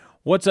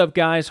What's up,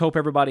 guys? Hope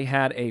everybody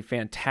had a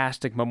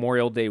fantastic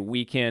Memorial Day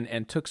weekend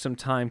and took some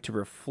time to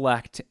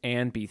reflect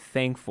and be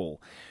thankful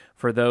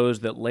for those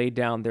that laid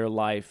down their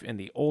life in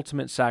the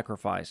ultimate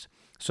sacrifice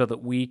so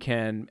that we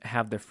can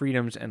have the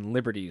freedoms and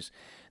liberties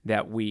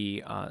that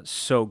we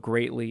so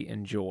greatly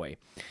enjoy.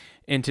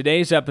 In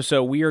today's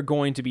episode, we are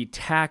going to be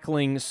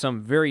tackling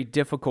some very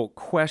difficult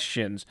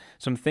questions,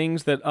 some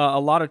things that a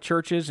lot of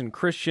churches and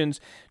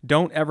Christians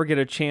don't ever get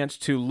a chance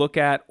to look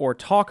at or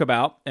talk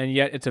about, and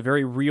yet it's a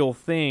very real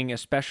thing,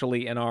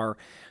 especially in our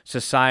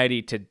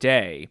society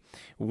today.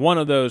 One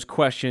of those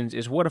questions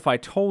is, what if I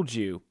told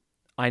you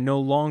I no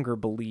longer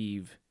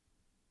believe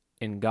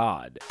in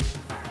God?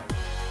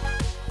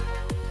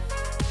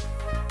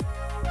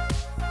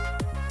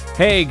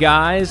 Hey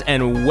guys,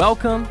 and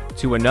welcome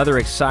to another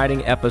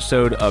exciting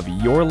episode of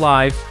Your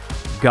Life,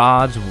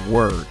 God's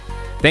Word.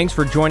 Thanks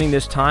for joining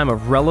this time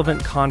of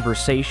relevant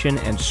conversation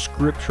and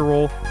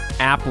scriptural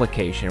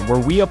application, where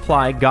we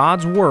apply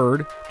God's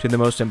Word to the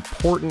most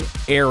important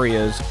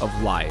areas of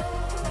life: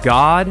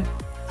 God,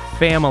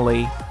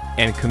 family,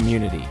 and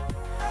community.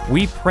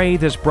 We pray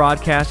this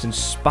broadcast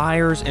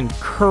inspires,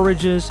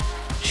 encourages,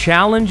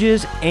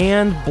 challenges,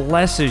 and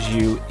blesses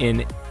you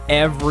in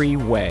every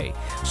way.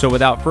 So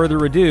without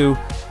further ado,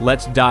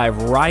 let's dive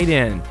right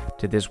in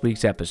to this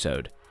week's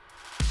episode.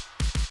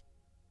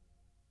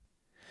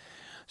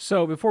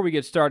 So before we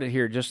get started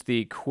here, just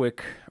the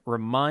quick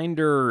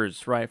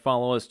reminders, right?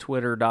 Follow us,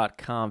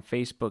 twitter.com,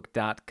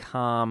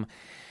 facebook.com,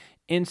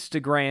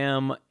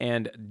 Instagram,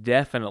 and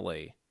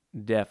definitely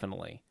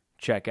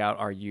check out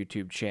our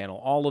YouTube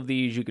channel. All of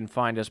these, you can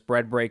find us,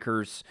 Bread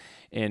Breakers,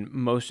 in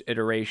most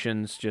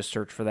iterations. Just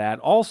search for that.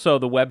 Also,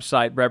 the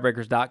website,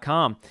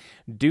 breadbreakers.com.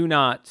 Do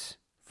not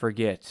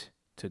forget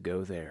to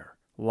go there.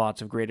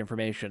 Lots of great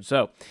information.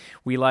 So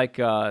we like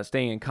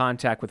staying in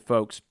contact with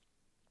folks.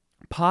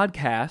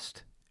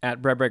 Podcast at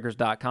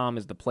breadbreakers.com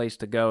is the place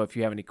to go if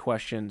you have any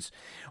questions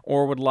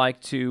or would like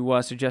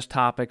to suggest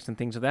topics and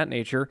things of that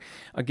nature.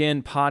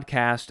 Again,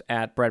 podcast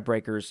at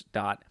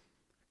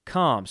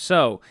breadbreakers.com.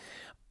 So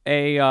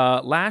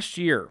last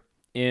year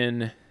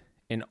in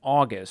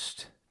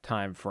August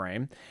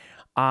timeframe,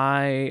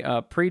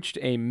 I preached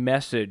a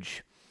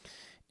message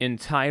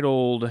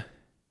entitled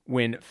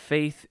 "When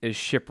Faith is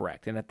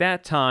Shipwrecked," and at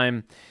that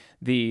time,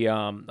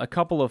 a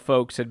couple of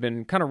folks had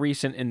been kind of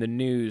recent in the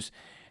news,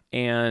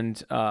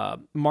 and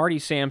Marty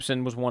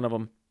Sampson was one of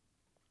them,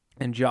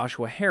 and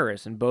Joshua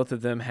Harris, and both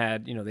of them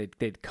had,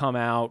 they'd come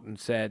out and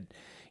said,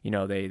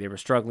 they were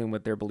struggling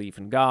with their belief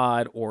in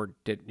God, or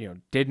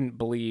didn't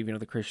believe,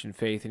 the Christian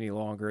faith any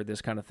longer,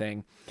 this kind of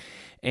thing.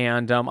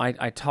 And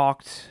I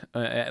talked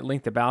at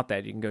length about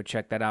that. You can go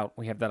check that out.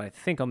 We have that, I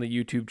think, on the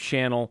YouTube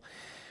channel.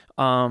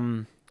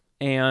 And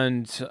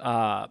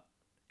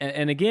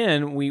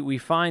again, we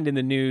find in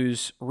the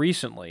news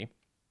recently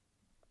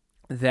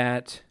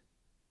that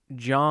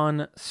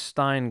John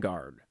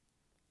Steingard.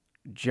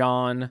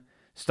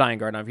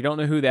 Now, if you don't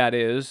know who that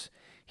is,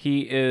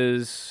 he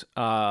is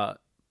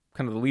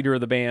kind of the leader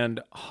of the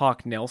band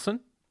Hawk Nelson,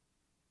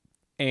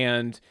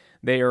 and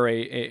they are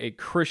a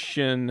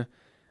Christian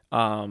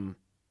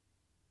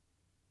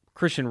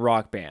Christian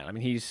rock band. I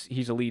mean,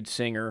 he's a lead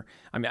singer.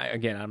 I mean,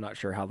 again, I'm not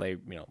sure how they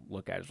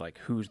look at it as like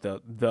who's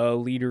the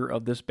leader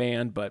of this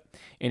band, but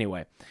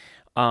anyway,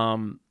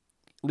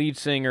 lead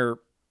singer,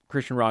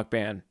 Christian rock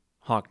band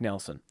Hawk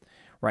Nelson,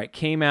 right,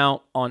 came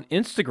out on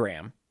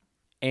Instagram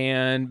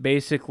and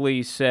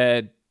basically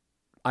said,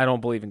 "I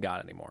don't believe in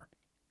God anymore."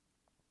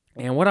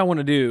 And what I want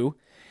to do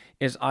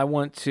is I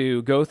want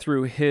to go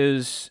through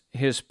his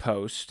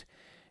post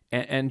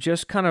and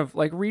just kind of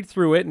like read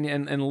through it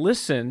and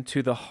listen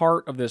to the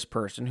heart of this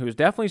person who is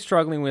definitely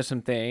struggling with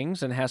some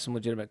things and has some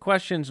legitimate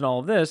questions and all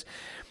of this,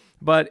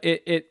 but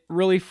it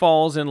really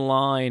falls in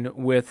line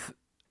with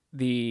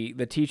the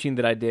teaching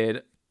that I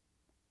did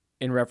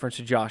in reference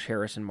to Josh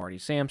Harris and Marty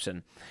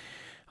Sampson.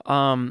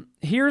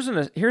 Here's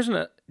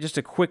just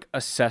a quick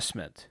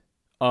assessment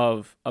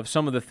of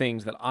some of the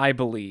things that I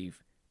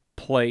believe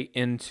play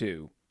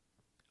into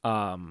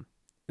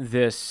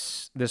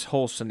this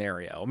whole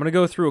scenario. I'm going to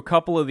go through a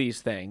couple of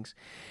these things,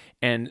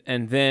 and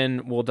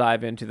then we'll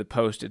dive into the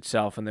post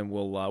itself, and then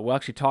we'll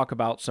actually talk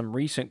about some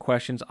recent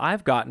questions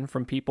I've gotten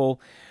from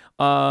people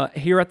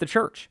here at the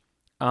church.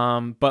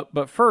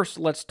 But first,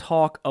 let's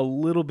talk a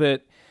little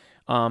bit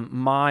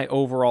my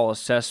overall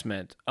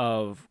assessment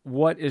of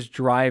what is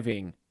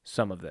driving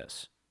some of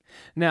this.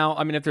 Now,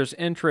 I mean, if there's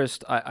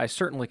interest, I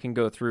certainly can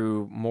go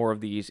through more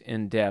of these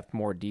in depth,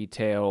 more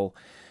detail.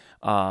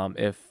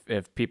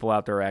 If people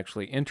out there are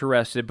actually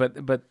interested,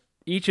 but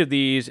each of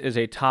these is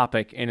a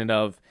topic in and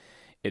of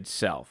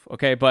itself,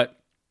 okay? But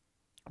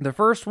the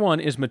first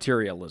one is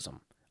materialism.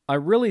 I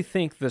really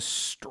think the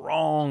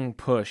strong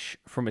push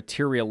for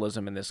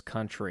materialism in this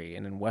country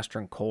and in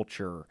Western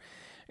culture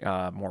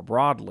more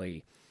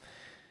broadly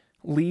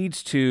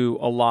leads to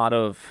a lot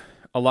of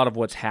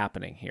what's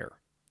happening here.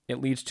 It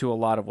leads to a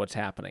lot of what's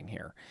happening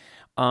here.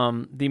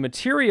 The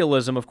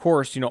materialism, of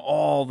course,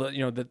 all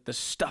the, the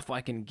stuff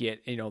I can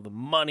get, the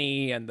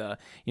money and the,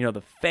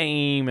 the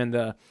fame and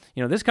the,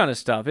 this kind of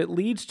stuff, it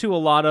leads to a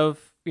lot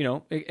of,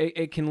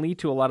 it can lead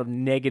to a lot of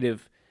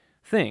negative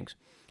things.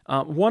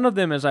 One of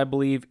them is, I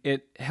believe,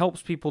 it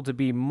helps people to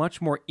be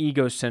much more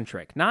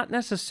egocentric, not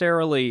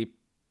necessarily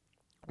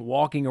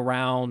walking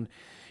around,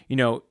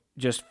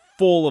 just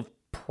full of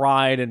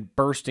pride and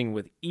bursting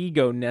with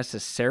ego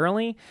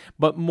necessarily,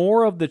 but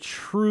more of the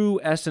true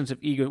essence of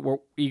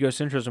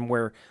egocentrism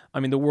where,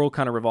 the world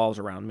kind of revolves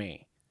around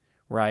me,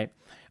 right?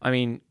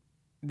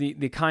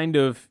 The kind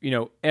of,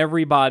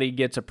 everybody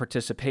gets a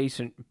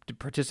participation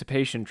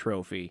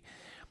trophy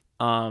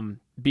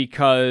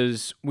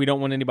because we don't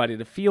want anybody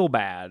to feel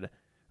bad.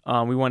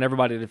 We want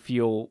everybody to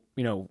feel,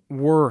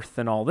 worth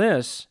and all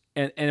this.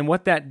 And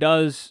what that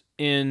does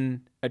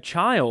in a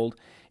child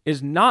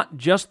is not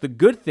just the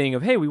good thing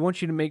of, hey, we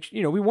want you to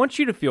we want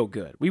you to feel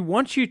good. We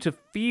want you to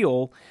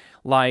feel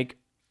like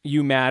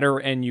you matter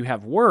and you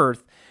have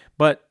worth.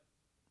 But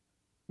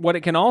what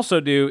it can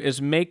also do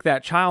is make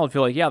that child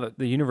feel like, yeah,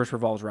 the universe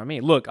revolves around me.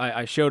 Look,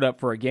 I showed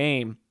up for a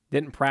game,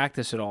 didn't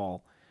practice at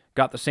all,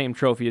 got the same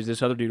trophy as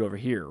this other dude over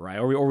here, right?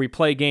 Or we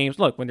play games,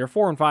 look, when they're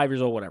 4 and 5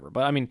 years old, whatever.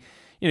 But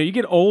you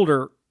get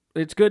older,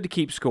 it's good to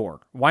keep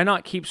score. Why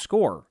not keep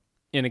score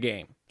in a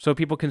game? So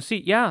people can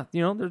see, yeah,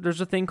 there's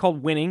a thing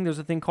called winning. There's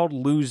a thing called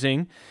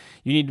losing.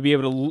 You need to be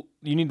able to,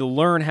 you need to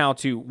learn how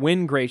to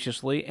win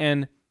graciously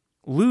and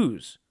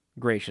lose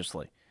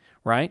graciously,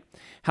 right?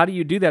 How do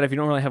you do that if you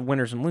don't really have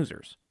winners and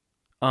losers?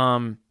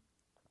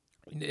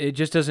 It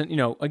just doesn't,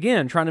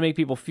 again, trying to make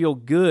people feel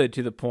good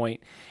to the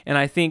point. And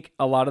I think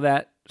a lot of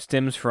that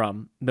stems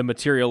from the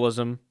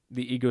materialism,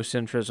 the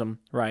egocentrism,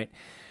 right?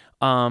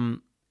 I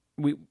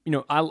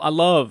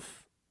love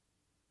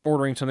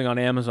ordering something on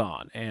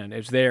Amazon and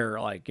it's there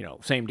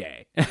same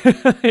day,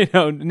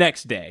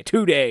 next day,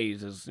 2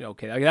 days is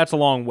okay. That's a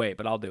long wait,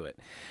 but I'll do it.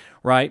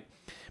 Right.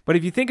 But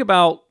if you think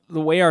about the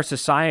way our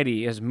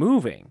society is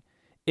moving,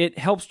 it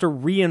helps to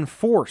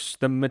reinforce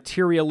the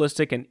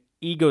materialistic and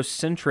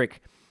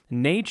egocentric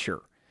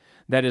nature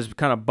that is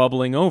kind of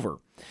bubbling over.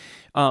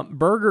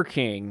 Burger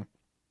King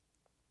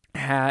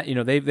had,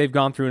 they've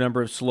gone through a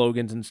number of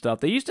slogans and stuff.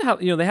 They used to have,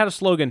 they had a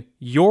slogan,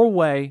 your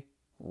way,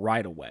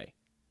 right away,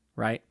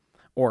 right?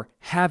 Or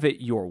have it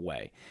your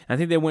way. And I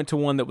think they went to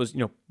one that was,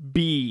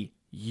 be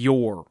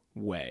your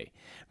way.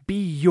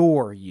 Be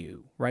your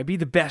you, right? Be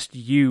the best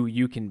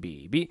you can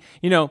be.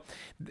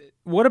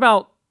 What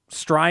about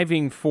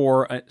striving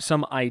for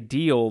some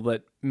ideal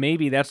that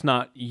maybe that's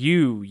not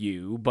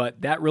you,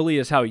 but that really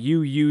is how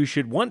you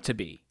should want to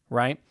be,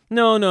 right?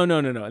 No.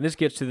 And this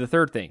gets to the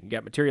third thing. You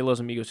got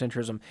materialism,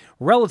 egocentrism,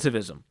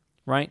 relativism,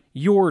 right?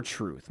 Your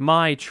truth,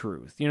 my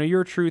truth.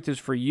 Your truth is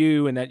for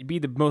you, and that be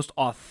the most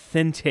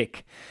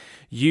authentic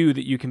you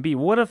that you can be.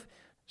 What if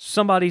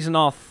somebody's an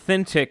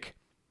authentic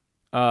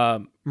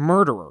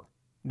murderer?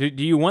 Do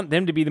you want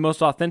them to be the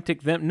most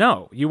authentic them?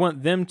 No. You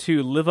want them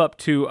to live up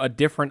to a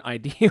different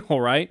ideal,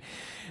 right?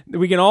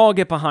 We can all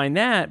get behind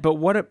that, but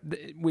what if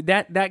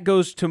that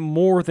goes to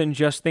more than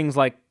just things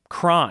like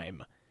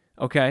crime,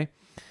 okay?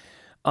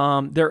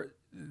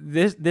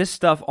 This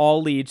stuff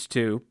all leads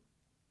to,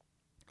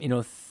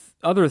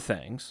 other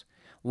things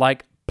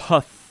like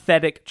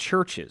pathetic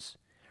churches,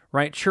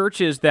 right?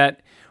 Churches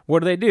that,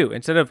 what do?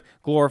 Instead of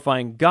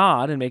glorifying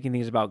God and making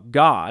things about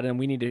God, and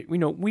we need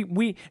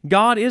to,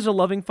 God is a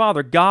loving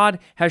Father. God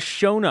has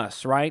shown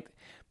us, right,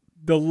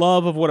 the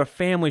love of what a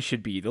family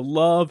should be, the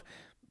love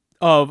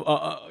of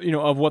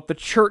what the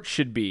church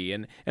should be,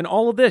 and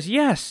all of this.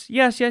 Yes.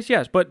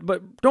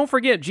 But don't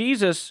forget,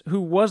 Jesus, who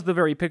was the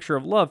very picture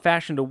of love,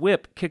 fashioned a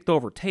whip, kicked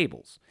over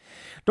tables.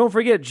 Don't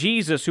forget,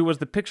 Jesus, who was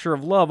the picture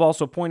of love,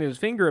 also pointed his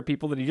finger at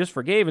people that he just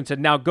forgave and said,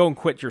 now go and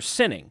quit your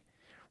sinning,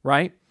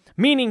 right?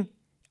 Meaning,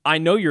 I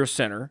know you're a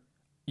sinner.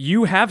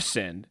 You have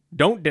sinned.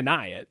 Don't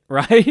deny it,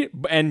 right?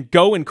 And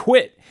go and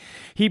quit.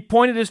 He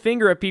pointed his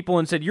finger at people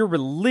and said, "You're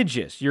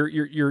religious. Your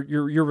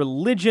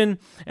religion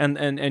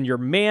and your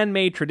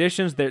man-made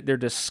traditions. They're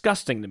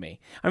disgusting to me."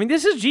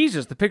 This is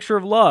Jesus, the picture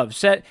of love.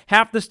 Said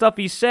half the stuff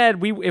he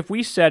said. If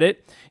we said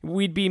it,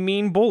 we'd be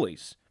mean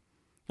bullies.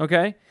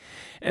 Okay.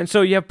 And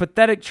so you have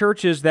pathetic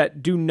churches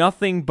that do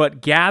nothing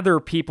but gather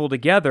people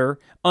together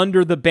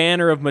under the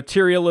banner of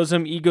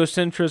materialism,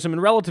 egocentrism,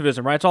 and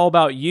relativism, right? It's all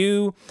about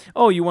you.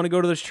 Oh, you want to go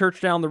to this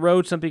church down the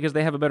road simply because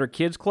they have a better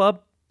kids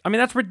club?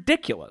 That's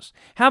ridiculous.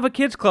 Have a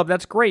kids club,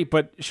 that's great,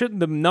 but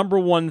shouldn't the number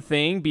one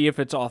thing be if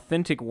it's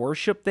authentic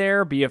worship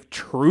there? Be if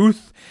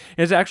truth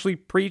is actually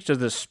preached? Does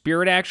the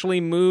Spirit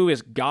actually move?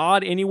 Is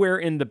God anywhere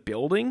in the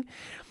building?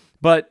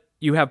 But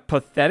you have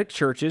pathetic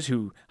churches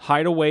who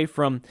hide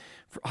from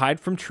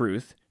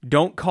truth,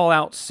 don't call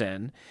out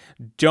sin,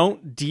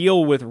 don't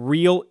deal with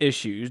real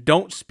issues,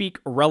 don't speak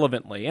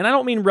relevantly. And I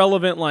don't mean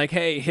relevant like,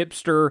 hey,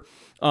 hipster,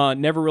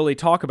 never really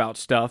talk about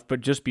stuff,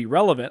 but just be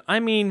relevant.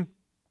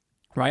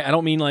 Right? I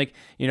don't mean like,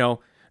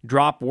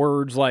 drop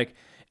words like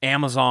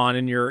Amazon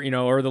and your,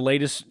 or the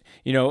latest,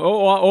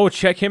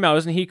 check him out.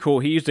 Isn't he cool?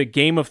 He used a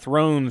Game of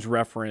Thrones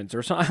reference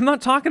or something. I'm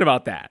not talking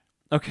about that.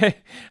 Okay,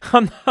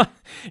 I'm not,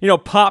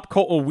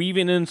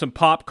 weaving in some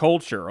pop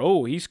culture.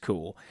 Oh, he's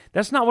cool.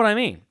 That's not what I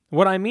mean.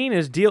 What I mean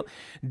is deal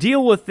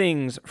with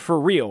things for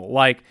real,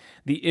 like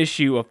the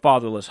issue of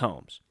fatherless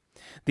homes,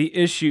 the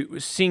issue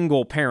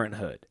single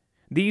parenthood.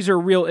 These are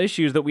real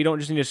issues that we don't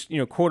just need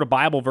to, quote a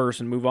Bible verse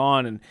and move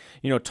on and,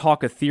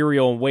 talk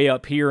ethereal and way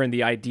up here in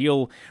the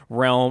ideal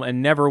realm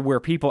and never where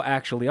people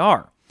actually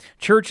are.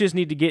 Churches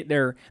need to get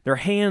their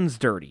hands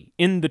dirty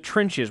in the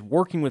trenches,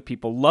 working with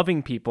people,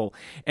 loving people,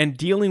 and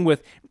dealing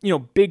with,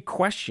 big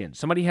questions.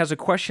 Somebody has a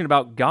question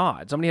about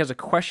God. Somebody has a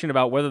question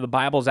about whether the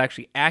Bible is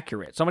actually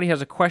accurate. Somebody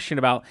has a question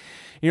about,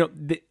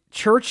 the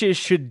churches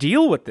should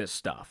deal with this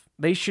stuff.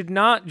 They should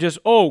not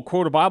just,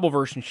 quote a Bible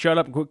verse and shut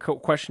up and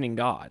quit questioning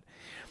God.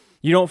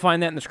 You don't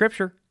find that in the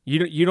Scripture.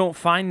 You don't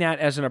find that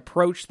as an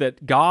approach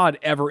that God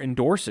ever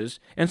endorses.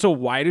 And so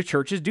why do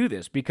churches do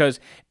this? Because,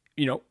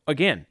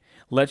 again,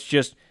 let's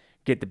just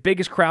get the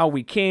biggest crowd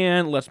we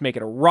can. Let's make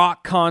it a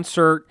rock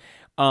concert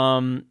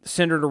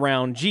centered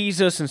around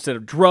Jesus instead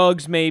of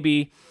drugs,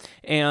 maybe,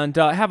 and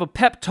have a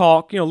pep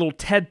talk, a little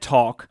TED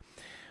talk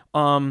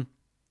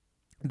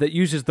that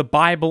uses the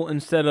Bible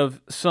instead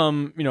of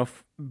some,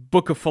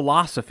 book of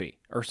philosophy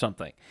or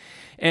something.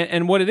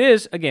 And what it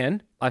is,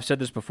 again, I've said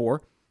this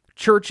before,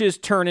 churches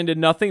turn into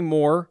nothing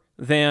more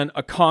than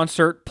a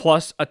concert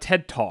plus a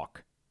TED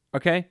talk.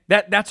 Okay?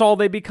 That's all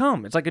they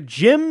become. It's like a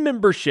gym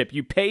membership.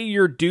 You pay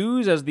your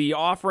dues as the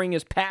offering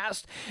is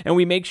passed, and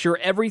we make sure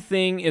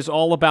everything is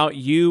all about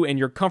you, and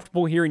you're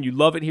comfortable here, and you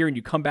love it here, and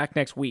you come back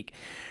next week.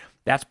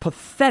 That's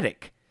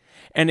pathetic.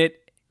 And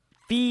it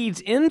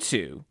feeds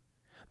into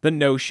the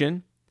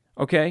notion,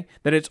 okay,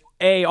 that it's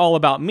A, all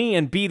about me,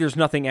 and B, there's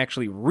nothing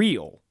actually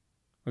real.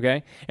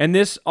 Okay? And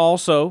this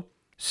also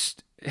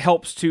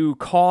helps to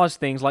cause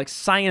things like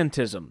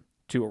scientism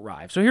to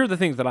arrive. So here are the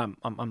things that I'm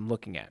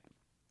looking at.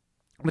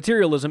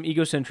 Materialism,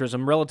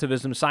 egocentrism,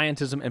 relativism,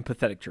 scientism, and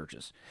pathetic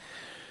churches.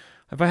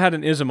 If I had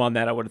an ism on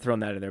that, I would have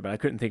thrown that in there, but I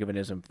couldn't think of an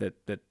ism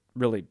that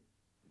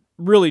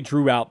really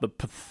drew out the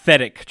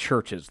pathetic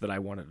churches that I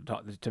wanted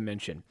to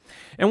mention.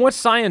 And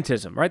what's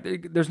scientism,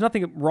 right? There's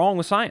nothing wrong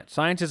with science.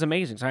 Science is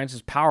amazing. Science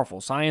is powerful.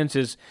 Science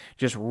is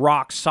just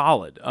rock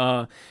solid.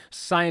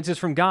 Science is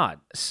from God.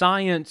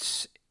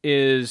 Science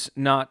is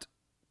not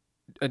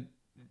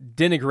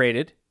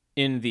denigrated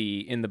in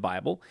the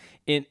Bible.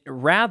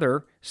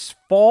 Rather,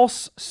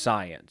 false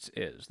science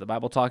is. The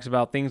Bible talks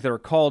about things that are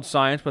called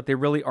science, but they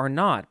really are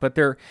not. But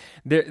there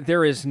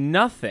is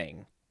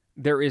nothing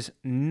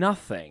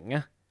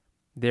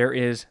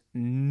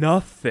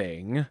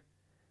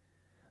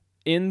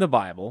in the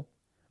Bible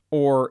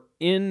or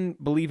in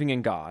believing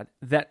in God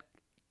that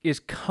is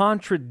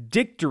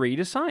contradictory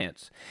to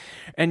science.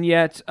 And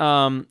yet,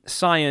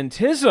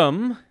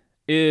 scientism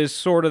is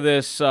sort of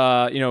this,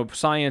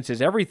 science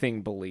is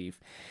everything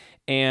belief.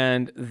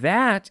 And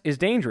that is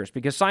dangerous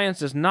because science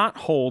does not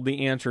hold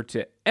the answer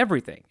to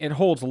everything. It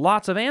holds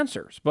lots of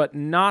answers, but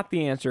not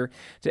the answer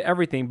to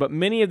everything. But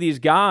many of these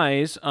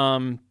guys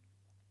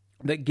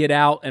that get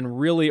out and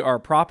really are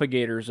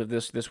propagators of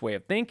this way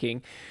of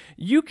thinking,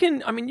 you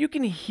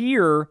can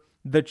hear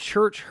the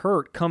church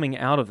hurt coming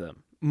out of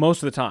them.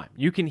 Most of the time,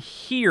 you can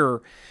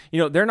hear,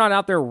 they're not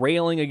out there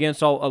railing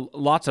against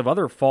lots of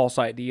other false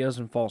ideas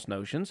and false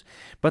notions,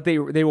 but they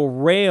will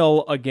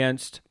rail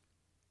against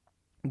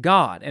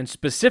God, and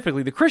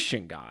specifically the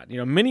Christian God.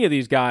 Many of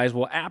these guys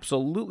will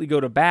absolutely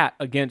go to bat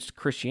against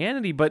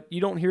Christianity, but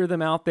you don't hear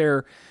them out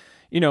there,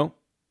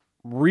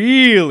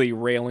 really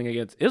railing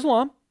against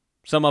Islam.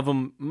 Some of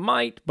them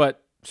might,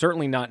 but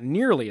certainly not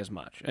nearly as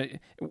much.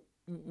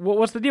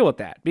 What's the deal with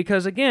that?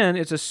 Because again,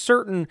 it's a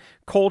certain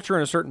culture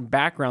and a certain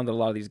background that a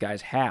lot of these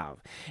guys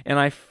have. And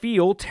I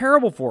feel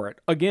terrible for it.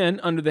 Again,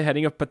 under the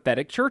heading of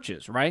pathetic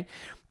churches, right?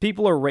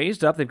 People are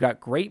raised up. They've got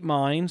great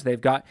minds.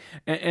 They've got,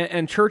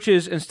 and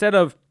churches, instead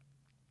of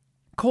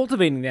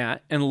cultivating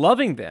that and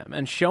loving them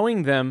and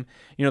showing them,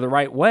 the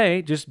right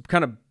way, just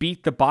kind of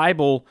beat the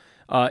Bible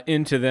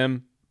into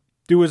them.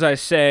 Do as I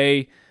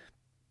say.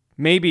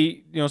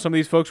 Maybe, some of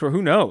these folks were,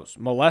 who knows,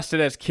 molested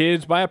as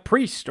kids by a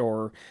priest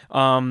or,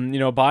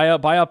 by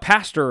a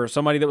pastor or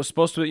somebody that was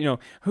supposed to,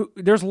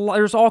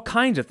 there's all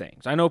kinds of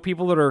things. I know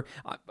people that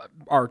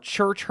are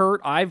church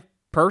hurt. I've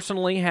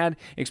personally had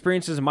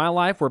experiences in my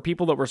life where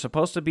people that were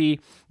supposed to be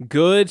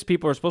goods,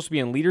 people who are supposed to be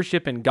in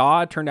leadership in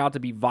God, turned out to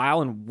be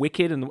vile and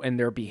wicked in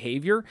their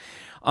behavior.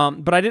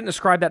 But I didn't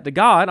ascribe that to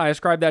God. I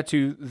ascribed that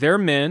to their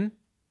men.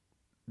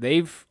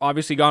 They've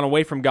obviously gone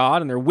away from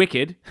God and they're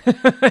wicked,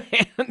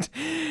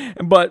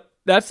 but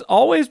that's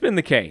always been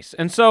the case.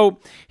 And so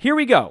here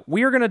we go.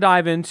 We are going to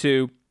dive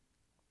into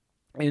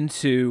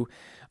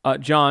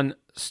John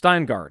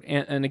Steingard.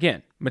 And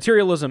again,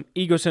 materialism,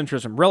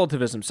 egocentrism,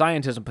 relativism,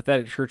 scientism,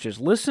 pathetic churches.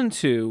 Listen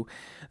to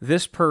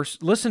this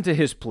listen to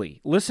his plea.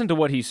 Listen to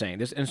what he's saying,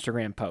 this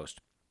Instagram post.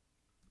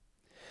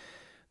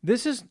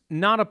 This is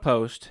not a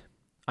post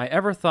I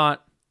ever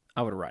thought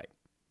I would write,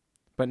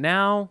 but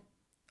now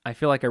I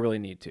feel like I really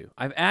need to.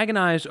 I've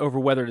agonized over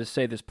whether to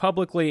say this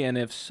publicly, and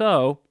if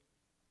so,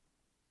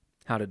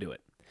 how to do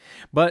it.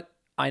 But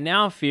I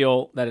now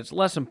feel that it's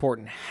less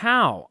important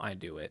how I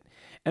do it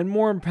and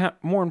more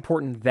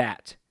important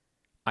that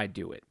I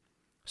do it.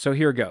 So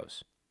here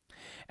goes.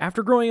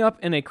 After growing up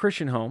in a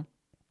Christian home,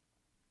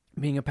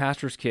 being a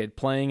pastor's kid,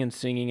 playing and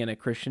singing in a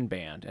Christian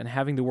band, and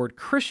having the word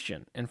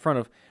Christian in front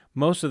of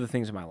most of the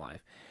things in my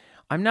life,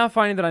 I'm now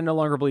finding that I no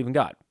longer believe in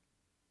God.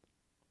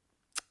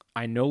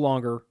 I no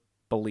longer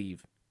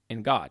believe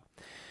in God.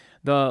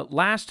 The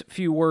last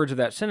few words of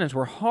that sentence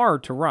were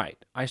hard to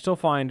write. I still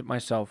find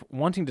myself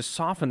wanting to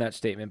soften that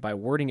statement by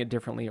wording it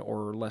differently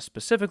or less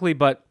specifically,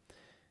 but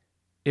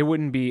it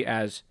wouldn't be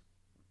as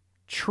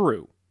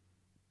true.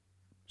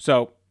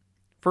 So,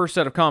 first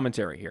set of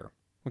commentary here,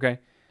 okay?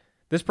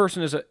 This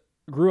person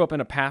grew up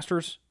in a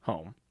pastor's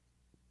home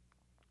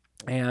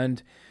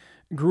and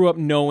grew up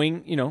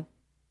knowing,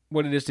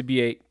 what it is to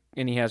be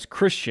and he has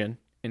Christian,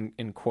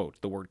 in quotes,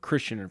 the word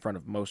Christian in front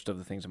of most of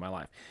the things in my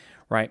life,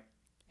 right?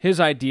 His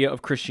idea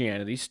of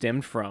Christianity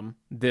stemmed from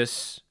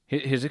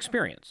his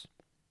experience.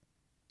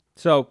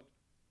 So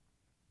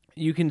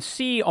you can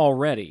see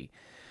already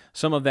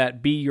some of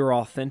that be your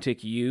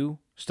authentic you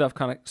stuff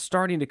kind of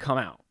starting to come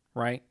out,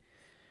 right?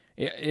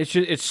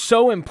 It's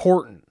so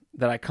important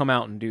that I come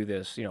out and do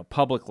this,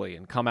 publicly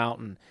and come out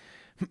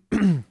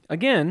and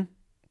again,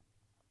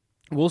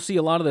 we'll see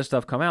a lot of this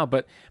stuff come out,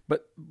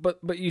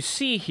 but you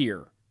see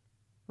here,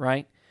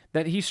 right,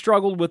 that he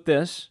struggled with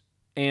this.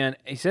 And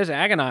he says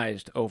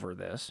agonized over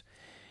this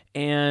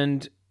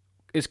and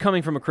is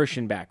coming from a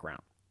Christian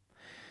background.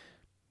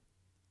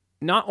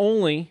 Not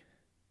only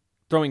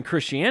throwing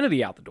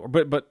Christianity out the door,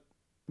 but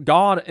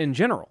God in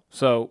general.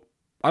 So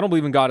I don't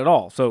believe in God at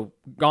all. So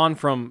gone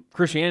from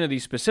Christianity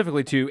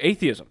specifically to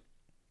atheism.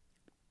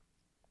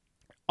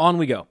 On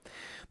we go.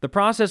 The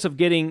process of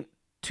getting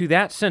to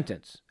that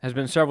sentence has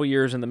been several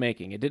years in the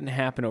making. It didn't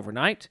happen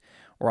overnight,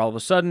 or all of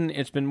a sudden.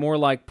 It's been more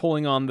like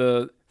pulling on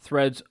the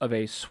threads of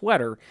a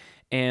sweater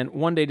and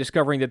one day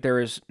discovering that there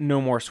is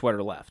no more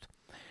sweater left.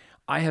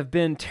 I have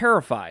been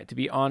terrified, to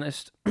be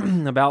honest,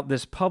 about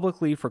this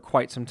publicly for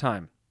quite some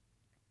time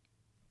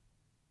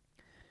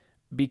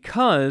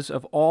because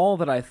of all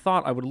that I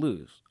thought I would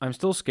lose. I'm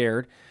still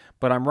scared,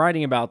 but I'm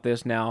writing about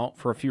this now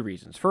for a few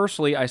reasons.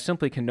 Firstly, I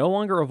simply can no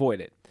longer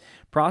avoid it.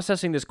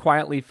 Processing this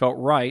quietly felt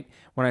right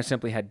when I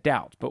simply had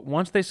doubts, but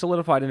once they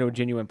solidified into a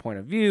genuine point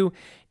of view,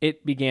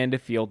 it began to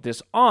feel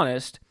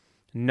dishonest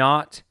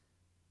not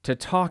to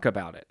talk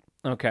about it.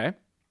 Okay?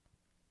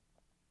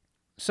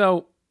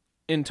 So,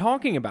 in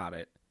talking about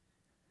it,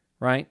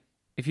 right,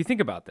 if you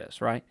think about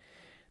this, right,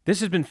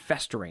 this has been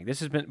festering.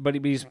 But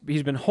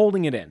he's been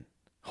holding it in.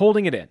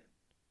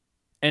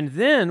 And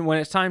then when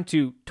it's time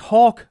to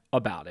talk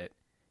about it,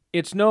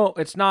 it's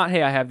not,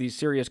 hey, I have these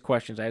serious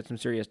questions. I had some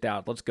serious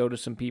doubt. Let's go to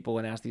some people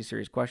and ask these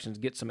serious questions,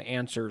 get some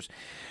answers,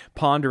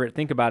 ponder it,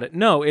 think about it.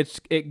 No,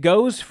 it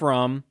goes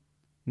from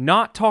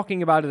not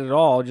talking about it at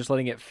all, just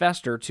letting it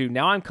fester, to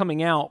now I'm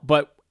coming out,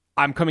 but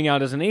I'm coming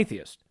out as an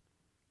atheist.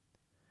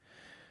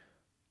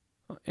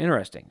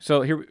 Interesting.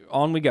 So here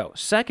on we go.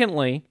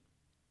 Secondly,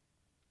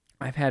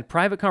 I've had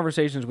private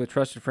conversations with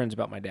trusted friends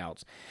about my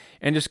doubts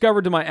and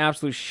discovered to my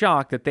absolute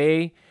shock that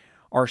they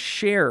are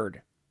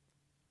shared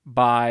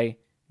by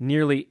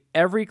nearly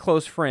every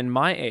close friend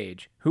my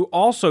age who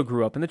also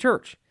grew up in the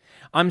church.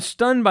 I'm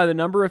stunned by the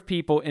number of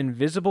people in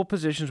visible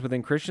positions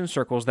within Christian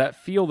circles that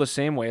feel the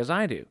same way as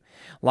I do.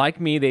 Like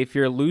me, they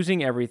fear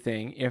losing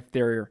everything if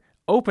they're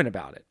open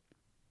about it.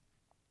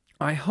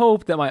 I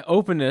hope that my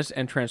openness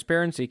and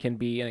transparency can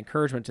be an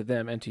encouragement to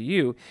them and to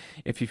you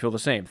if you feel the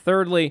same.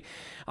 Thirdly,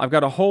 I've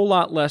got a whole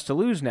lot less to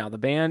lose now. The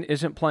band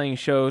isn't playing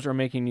shows or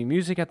making new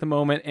music at the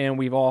moment, and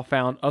we've all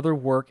found other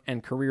work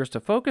and careers to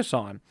focus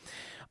on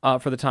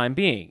for the time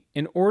being.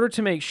 In order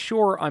to make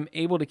sure I'm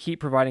able to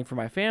keep providing for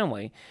my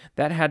family,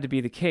 that had to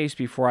be the case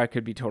before I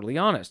could be totally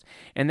honest.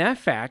 And that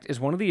fact is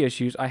one of the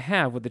issues I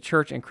have with the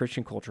church and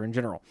Christian culture in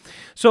general.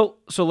 So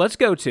let's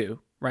go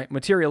to, right,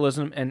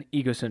 materialism and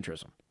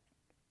egocentrism.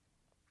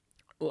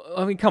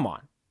 I mean, come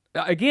on.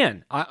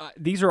 Again,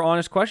 these are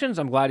honest questions.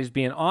 I'm glad he's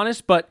being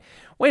honest, but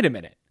wait a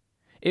minute.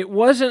 It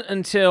wasn't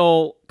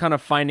until kind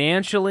of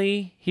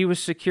financially he was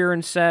secure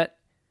and set,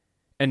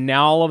 and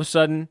now all of a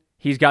sudden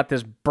he's got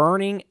this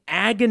burning,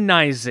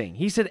 agonizing,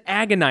 he said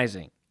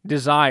agonizing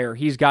desire.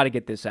 He's got to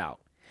get this out.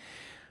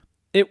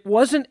 It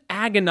wasn't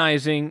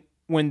agonizing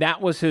when that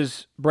was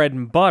his bread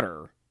and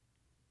butter.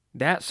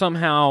 That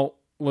somehow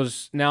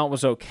now it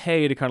was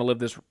okay to kind of live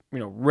this,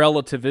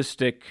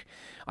 relativistic,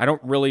 I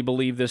don't really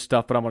believe this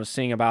stuff, but I'm going to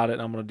sing about it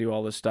and I'm going to do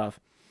all this stuff.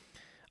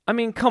 I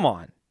mean, come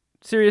on.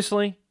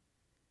 Seriously?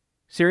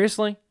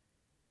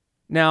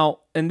 Now,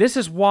 and this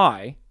is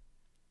why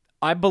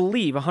I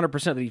believe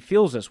 100% that he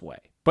feels this way,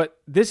 but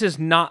this is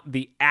not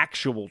the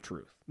actual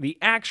truth. The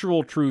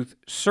actual truth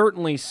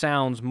certainly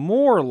sounds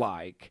more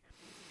like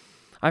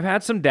I've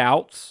had some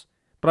doubts,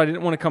 but I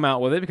didn't want to come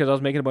out with it because I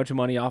was making a bunch of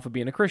money off of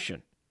being a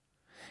Christian.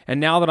 And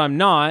now that I'm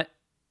not,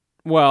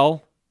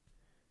 well,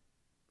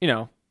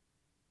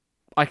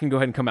 I can go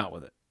ahead and come out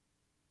with it.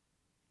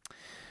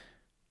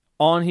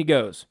 On he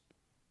goes.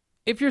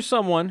 If you're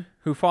someone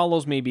who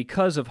follows me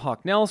because of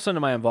Hawk Nelson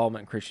and my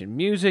involvement in Christian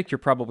music, you're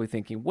probably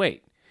thinking,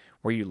 wait,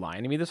 were you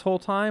lying to me this whole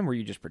time? Were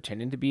you just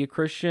pretending to be a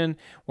Christian?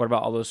 What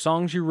about all those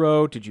songs you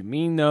wrote? Did you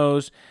mean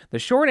those? The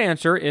short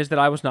answer is that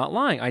I was not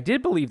lying. I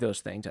did believe those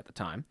things at the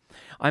time.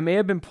 I may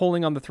have been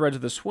pulling on the threads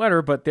of the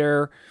sweater, but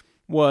there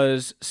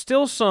was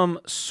still some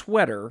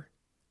sweater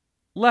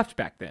left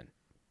back then.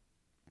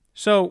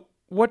 So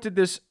what did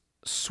this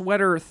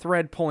sweater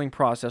thread pulling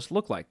process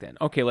look like then?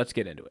 Okay, let's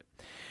get into it.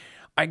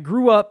 I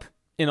grew up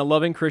in a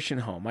loving Christian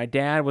home. My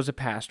dad was a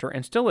pastor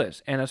and still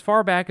is. And as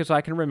far back as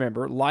I can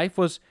remember, life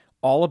was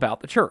all about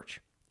the church.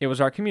 It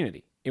was our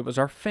community. It was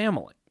our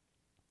family.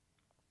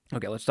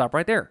 Okay, let's stop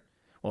right there.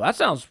 Well, that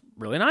sounds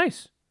really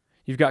nice.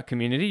 You've got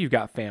community, you've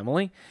got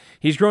family.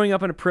 He's growing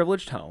up in a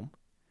privileged home.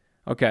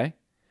 Okay.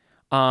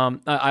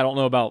 I don't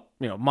know about,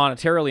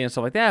 monetarily and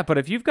stuff like that, but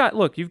if you've got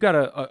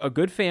a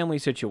good family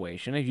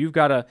situation, if you've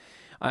got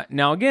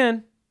now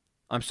again,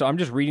 I'm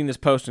just reading this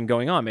post and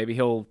going on. Maybe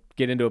he'll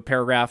get into a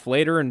paragraph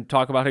later and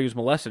talk about how he was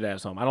molested at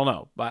his home. I don't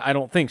know, but I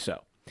don't think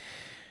so.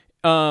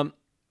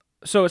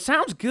 So it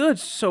sounds good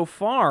so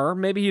far.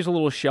 Maybe he's a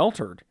little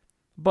sheltered,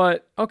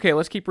 but okay,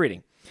 let's keep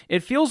reading.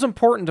 It feels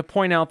important to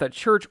point out that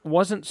church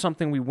wasn't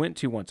something we went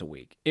to once a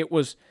week. It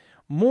was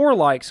more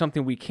like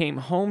something we came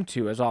home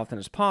to as often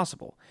as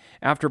possible,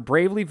 after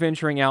bravely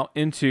venturing out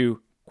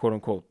into, quote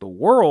unquote, the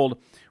world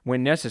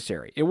when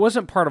necessary. It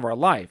wasn't part of our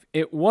life.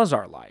 It was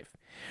our life.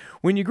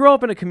 When you grow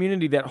up in a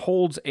community that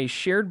holds a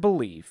shared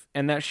belief,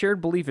 and that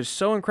shared belief is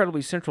so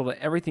incredibly central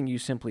to everything, you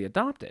simply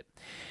adopt it.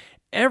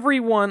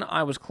 Everyone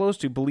I was close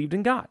to believed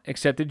in God,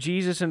 accepted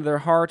Jesus into their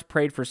hearts,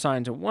 prayed for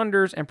signs and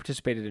wonders, and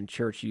participated in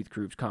church, youth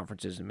groups,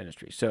 conferences, and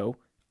ministry. So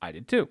I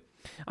did too.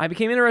 I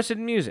became interested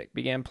in music,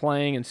 began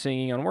playing and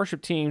singing on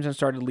worship teams, and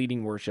started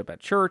leading worship at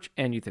church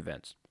and youth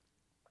events.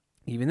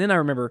 Even then, I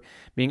remember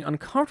being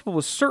uncomfortable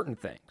with certain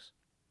things.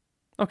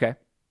 Okay,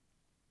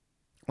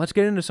 let's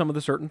get into some of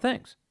the certain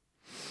things.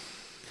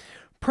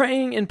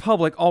 Praying in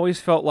public always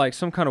felt like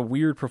some kind of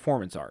weird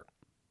performance art.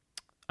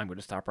 I'm going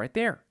to stop right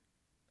there.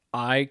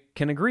 I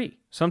can agree.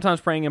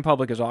 Sometimes praying in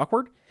public is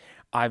awkward.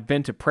 I've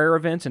been to prayer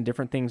events and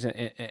different things,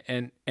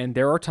 and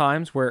there are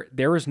times where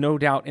there is no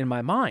doubt in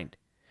my mind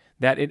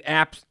that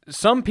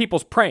some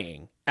people's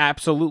praying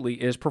absolutely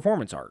is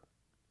performance art,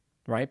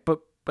 right? But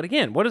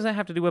again, what does that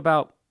have to do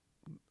about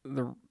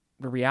the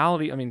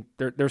reality? I mean,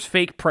 there's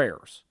fake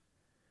prayers,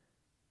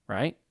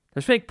 right?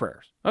 There's fake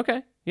prayers.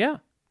 Okay, yeah,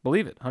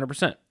 believe it,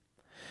 100%.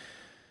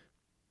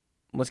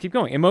 Let's keep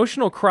going.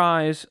 Emotional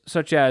cries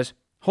such as,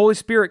 "Holy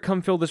Spirit,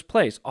 come fill this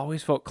place,"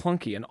 always felt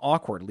clunky and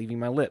awkward leaving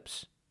my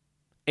lips.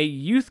 A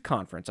youth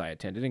conference I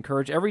attended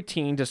encouraged every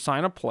teen to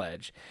sign a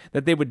pledge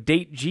that they would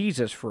date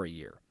Jesus for a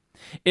year.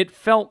 It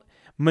felt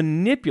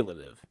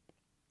manipulative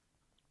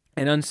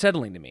and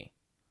unsettling to me,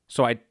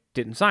 so I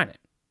didn't sign it.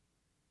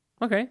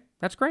 Okay,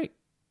 that's great.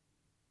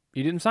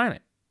 You didn't sign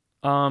it.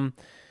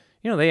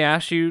 They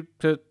asked you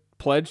to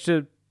pledge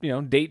to,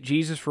 date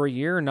Jesus for a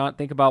year and not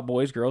think about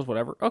boys, girls,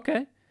 whatever.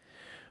 Okay.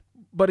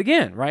 But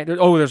again, right?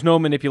 There's no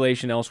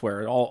manipulation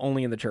elsewhere,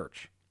 only in the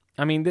church.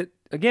 I mean,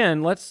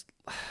 let's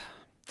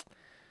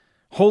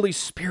Holy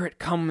Spirit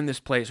come in this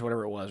place,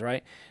 whatever it was,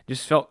 right?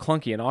 Just felt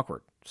clunky and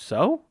awkward.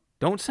 So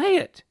don't say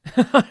it.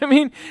 I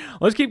mean,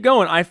 let's keep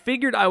going. I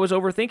figured I was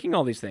overthinking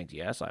all these things.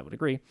 Yes, I would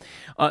agree.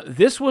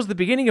 This was the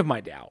beginning of my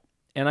doubt,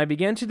 and I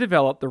began to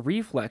develop the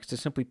reflex to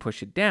simply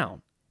push it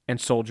down and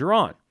soldier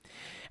on.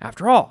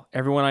 After all,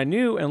 everyone I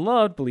knew and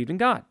loved believed in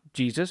God,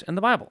 Jesus, and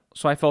the Bible,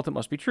 so I felt it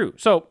must be true.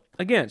 So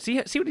again, see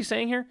what he's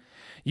saying here?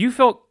 You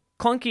felt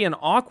clunky and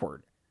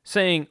awkward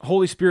saying,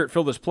 "Holy Spirit,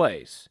 fill this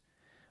place,"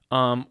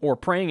 or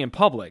praying in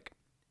public,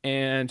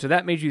 and so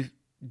that made you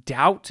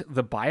doubt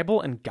the Bible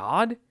and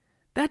God?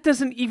 That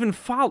doesn't even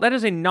follow. That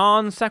is a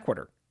non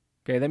sequitur.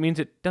 Okay, that means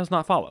it does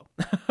not follow.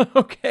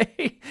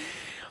 Okay?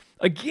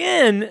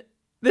 Again,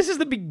 this is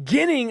the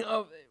beginning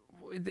of,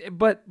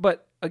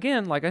 but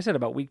again, like I said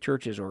about weak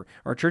churches or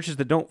churches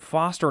that don't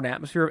foster an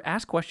atmosphere of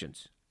ask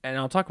questions, and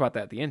I'll talk about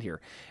that at the end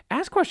here.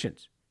 Ask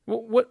questions.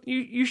 What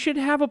you should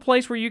have a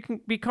place where you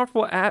can be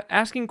comfortable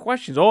asking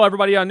questions. Oh,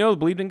 everybody I know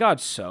believed in God.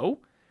 So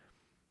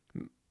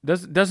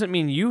doesn't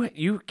mean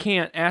you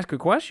can't ask a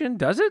question,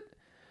 does it?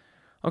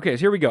 Okay,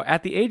 so here we go.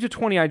 At the age of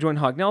 20, I joined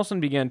Hawk Nelson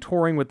and began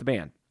touring with the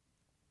band.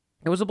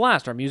 It was a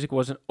blast. Our music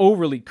wasn't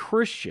overly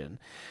Christian,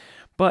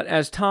 but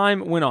as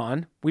time went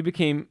on, we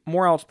became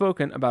more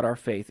outspoken about our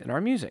faith and our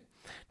music.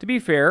 To be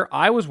fair,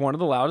 I was one of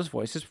the loudest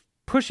voices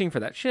pushing for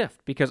that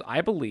shift because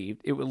I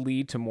believed it would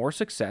lead to more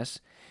success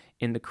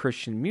in the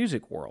Christian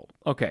music world.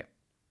 Okay,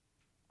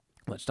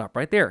 let's stop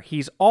right there.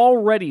 He's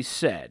already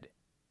said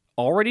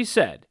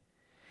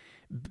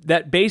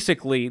that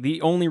basically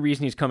the only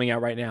reason he's coming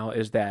out right now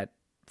is that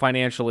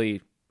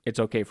financially it's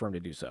okay for him to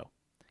do so.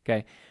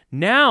 Okay,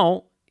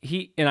 now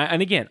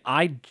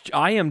I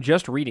am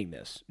just reading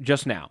this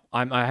just now.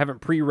 I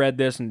haven't pre-read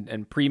this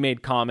and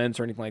pre-made comments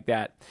or anything like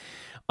that.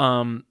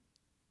 And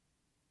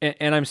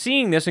I'm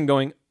seeing this and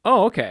going,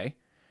 oh, okay.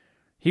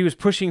 He was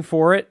pushing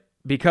for it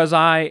because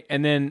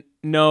and then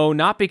No,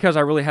 not because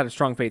I really had a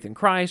strong faith in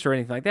Christ or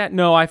anything like that.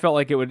 No, I felt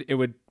like it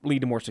would lead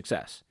to more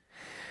success.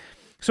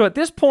 So at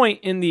this point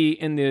in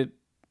the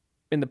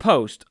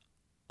post,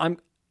 I'm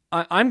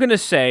going to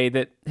say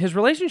that his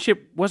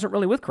relationship wasn't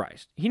really with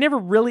Christ. He never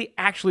really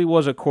actually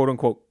was a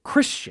quote-unquote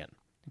Christian,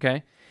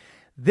 okay?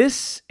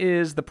 This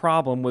is the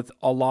problem with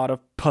a lot of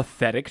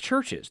pathetic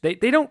churches. They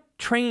don't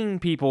train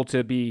people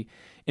to be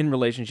in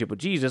relationship with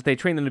Jesus. They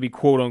train them to be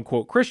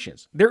quote-unquote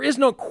Christians. There is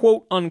no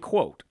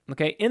quote-unquote,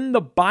 okay? In the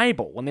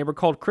Bible, when they were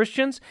called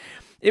Christians,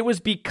 it was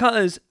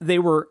because they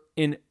were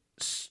in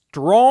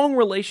strong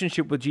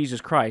relationship with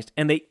Jesus Christ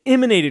and they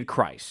emanated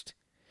Christ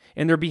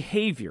in their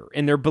behavior,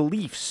 in their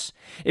beliefs.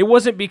 It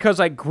wasn't because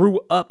I grew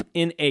up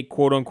in a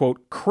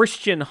quote-unquote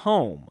Christian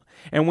home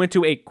and went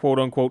to a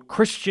quote-unquote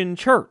Christian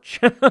church.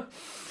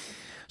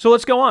 So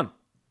let's go on.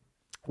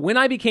 When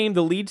I became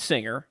the lead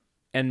singer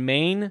and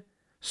main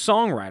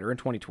songwriter in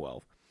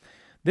 2012,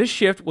 this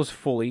shift was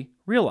fully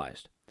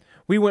realized.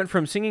 We went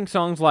from singing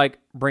songs like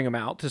Bring 'Em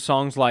Out to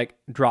songs like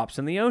Drops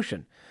in the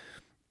Ocean.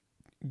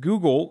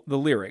 Google the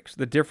lyrics.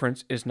 The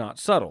difference is not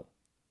subtle.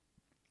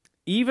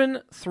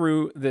 Even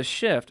through this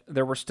shift,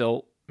 there were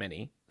still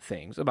many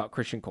things about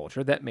Christian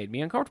culture that made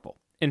me uncomfortable.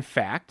 In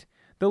fact,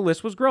 the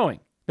list was growing.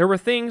 There were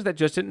things that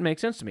just didn't make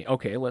sense to me.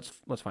 Okay, let's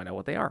find out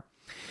what they are.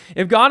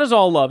 If God is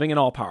all-loving and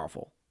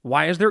all-powerful,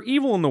 why is there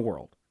evil in the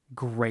world?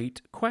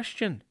 Great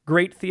question.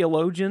 Great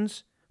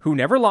theologians who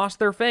never lost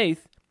their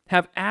faith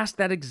have asked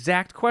that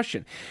exact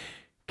question.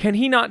 Can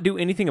he not do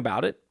anything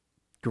about it?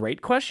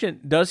 Great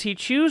question. Does he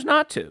choose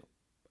not to?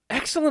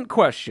 Excellent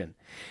question.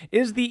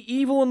 Is the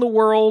evil in the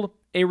world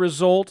a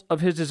result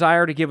of his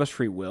desire to give us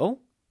free will?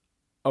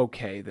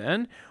 Okay,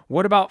 then.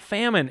 What about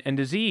famine and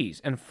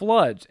disease and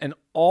floods and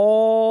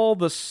all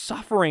the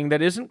suffering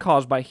that isn't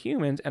caused by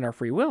humans and our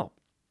free will?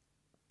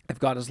 If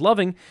God is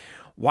loving,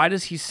 why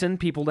does he send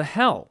people to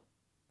hell?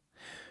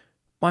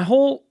 My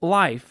whole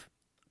life,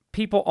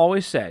 people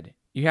always said,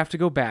 you have to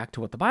go back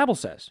to what the Bible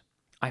says.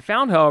 I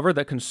found, however,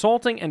 that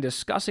consulting and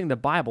discussing the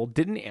Bible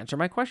didn't answer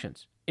my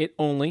questions. It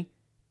only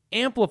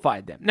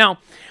amplified them. Now,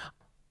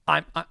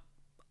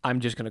 I'm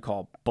just going to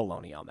call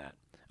baloney on that.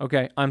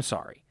 Okay, I'm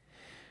sorry.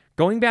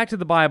 Going back to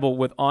the Bible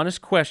with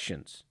honest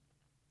questions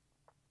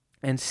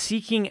and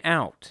seeking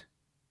out,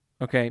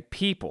 okay,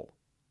 people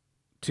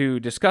to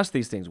discuss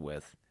these things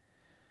with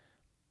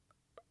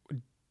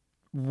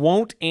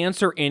won't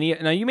answer any.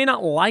 Now, you may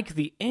not like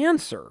the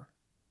answer,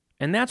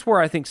 and that's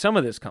where I think some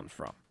of this comes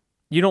from.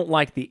 You don't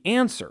like the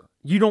answer.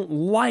 You don't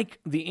like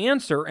the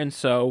answer, and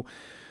so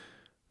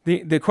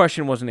the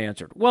question wasn't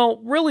answered.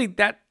 Well, really,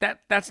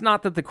 that's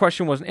not that the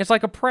question wasn't. It's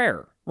like a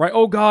prayer, right?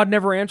 Oh, God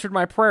never answered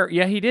my prayer.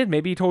 Yeah, he did.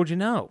 Maybe he told you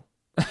no.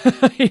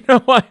 You know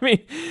what I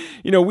mean?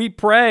 You know, we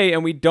pray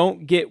and we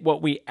don't get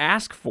what we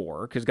ask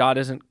for because God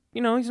isn't,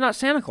 he's not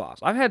Santa Claus.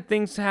 I've had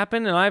things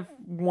happen and I've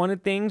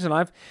wanted things and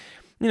I've,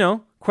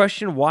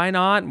 questioned why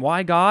not and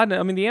why God.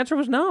 I mean, the answer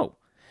was no.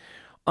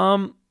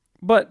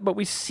 But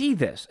we see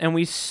this and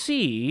we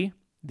see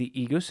the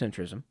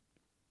egocentrism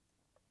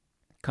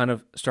kind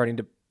of starting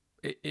to,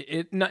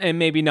 and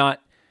maybe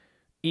not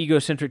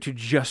egocentric to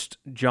just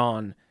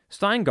John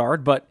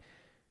Steingard, but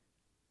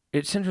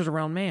it centers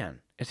around man.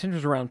 It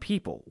centers around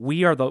people.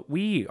 We are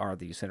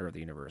the center of the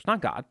universe,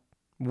 not God.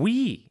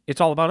 It's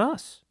all about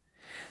us.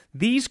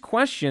 These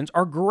questions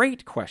are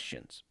great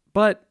questions,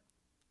 but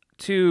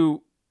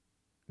to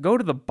go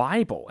to the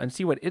Bible and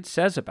see what it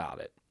says about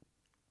it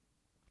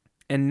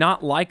and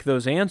not like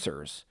those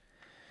answers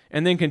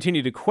and then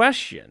continue to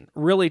question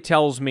really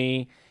tells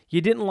me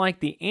you didn't like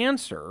the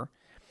answer.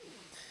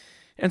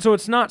 And so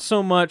it's not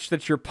so much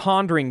that you're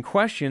pondering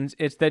questions,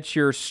 it's that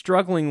you're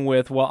struggling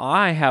with, well,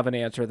 I have an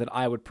answer that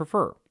I would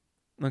prefer.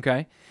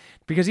 Okay?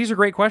 Because these are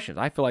great questions.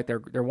 I feel like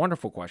they're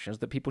wonderful questions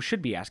that people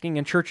should be asking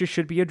and churches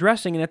should be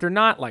addressing. And if they're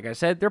not, like I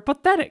said, they're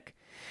pathetic.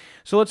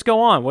 So let's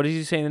go on. What does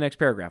he say in the next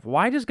paragraph?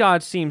 Why does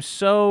God seem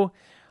so,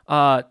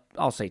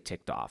 I'll say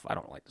ticked off. I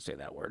don't like to say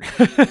that word.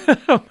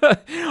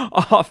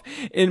 Off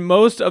in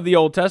most of the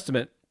Old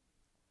Testament.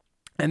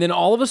 And then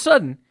all of a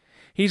sudden,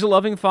 he's a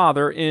loving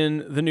father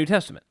in the New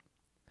Testament.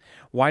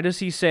 Why does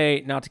he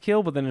say not to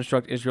kill, but then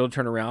instruct Israel to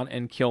turn around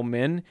and kill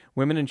men,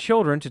 women, and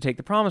children to take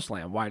the promised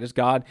land? Why does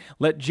God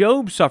let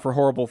Job suffer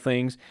horrible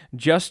things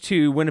just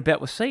to win a bet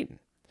with Satan?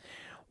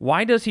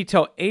 Why does he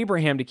tell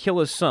Abraham to kill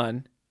his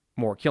son,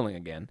 more killing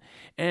again,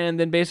 and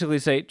then basically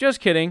say,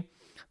 just kidding,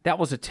 that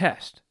was a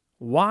test?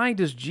 Why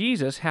does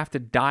Jesus have to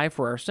die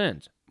for our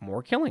sins?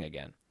 More killing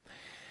again.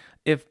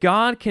 If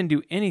God can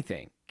do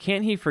anything,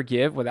 can't he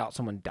forgive without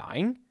someone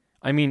dying?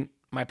 I mean,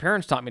 my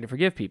parents taught me to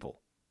forgive people.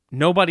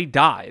 Nobody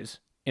dies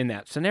in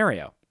that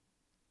scenario.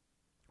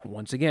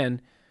 Once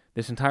again,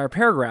 this entire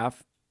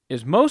paragraph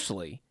is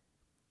mostly,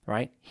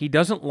 right, he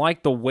doesn't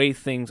like the way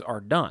things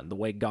are done, the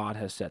way God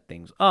has set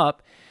things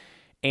up,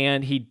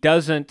 and he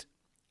doesn't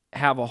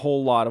have a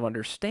whole lot of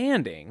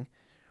understanding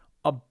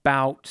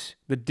about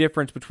the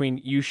difference between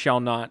you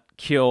shall not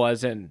kill,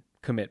 as in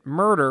commit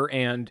murder,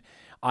 and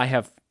I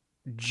have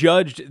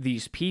judged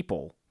these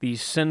people,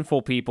 these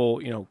sinful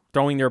people,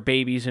 throwing their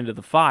babies into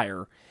the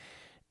fire,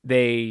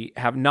 They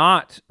have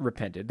not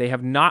repented. They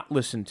have not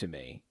listened to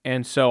me.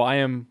 And so I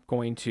am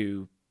going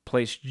to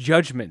place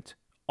judgment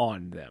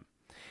on them.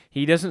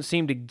 He doesn't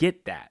seem to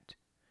get that.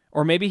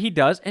 Or maybe he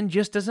does and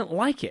just doesn't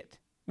like it,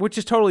 which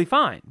is totally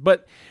fine.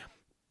 But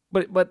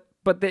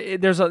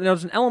there's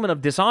an element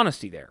of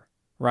dishonesty there,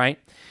 right?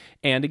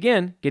 And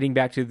again, getting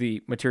back to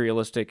the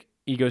materialistic,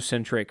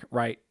 egocentric,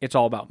 right? It's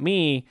all about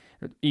me,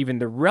 even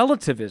the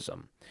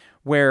relativism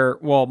where,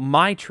 well,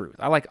 my truth.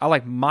 I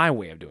like my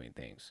way of doing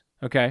things,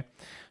 okay?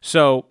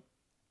 So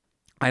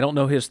I don't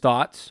know his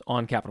thoughts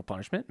on capital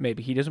punishment.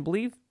 Maybe he doesn't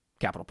believe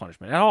capital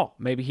punishment at all.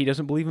 Maybe he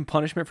doesn't believe in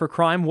punishment for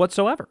crime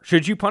whatsoever.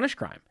 Should you punish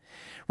crime,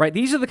 right?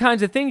 These are the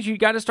kinds of things you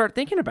got to start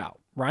thinking about,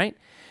 right?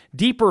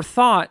 Deeper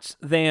thoughts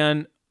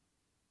than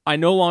I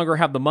no longer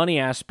have the money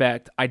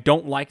aspect. I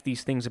don't like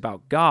these things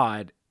about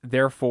God.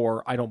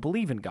 Therefore, I don't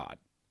believe in God.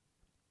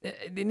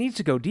 It needs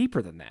to go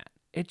deeper than that.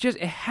 It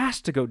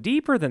has to go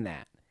deeper than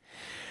that.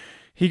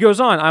 He goes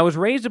on, I was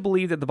raised to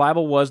believe that the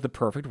Bible was the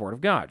perfect Word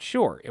of God.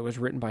 Sure, it was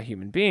written by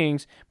human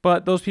beings,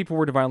 but those people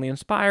were divinely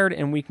inspired,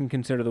 and we can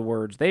consider the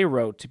words they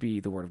wrote to be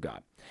the Word of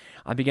God.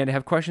 I began to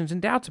have questions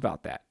and doubts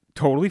about that.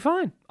 Totally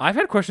fine. I've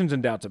had questions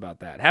and doubts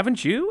about that.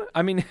 Haven't you?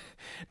 I mean,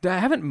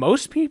 haven't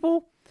most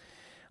people?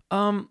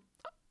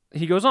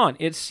 He goes on,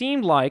 it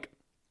seemed like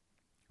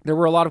there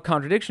were a lot of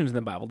contradictions in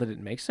the Bible that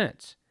didn't make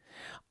sense.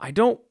 I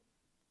don't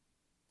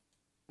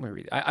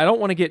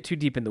want to get too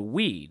deep in the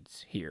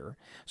weeds here,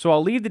 so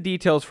I'll leave the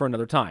details for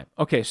another time.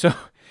 Okay, so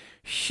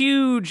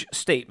huge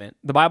statement.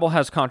 The Bible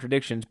has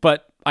contradictions,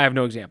 but I have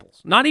no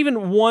examples. Not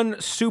even one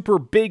super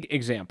big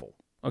example,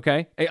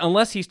 okay?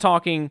 Unless he's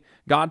talking,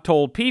 God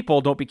told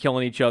people, don't be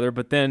killing each other,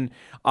 but then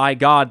I,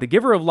 God, the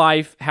giver of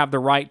life, have the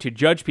right to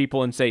judge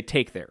people and say,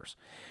 take theirs.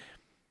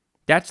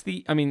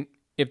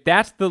 If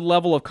that's the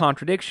level of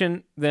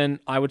contradiction, then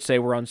I would say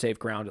we're on safe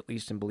ground, at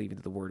least in believing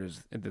that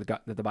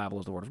the Bible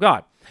is the Word of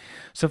God.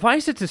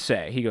 Suffice it to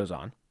say, he goes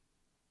on,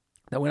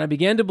 that when I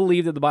began to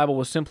believe that the Bible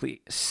was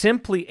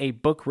simply a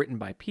book written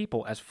by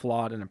people, as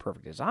flawed and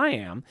imperfect as I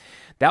am,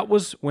 that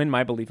was when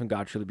my belief in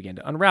God truly began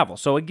to unravel.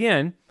 So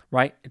again,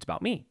 right, it's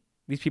about me.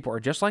 These people are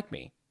just like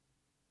me,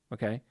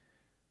 okay?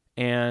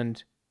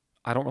 And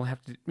I don't really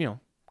have to,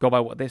 go by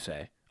what they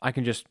say. I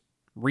can just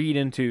read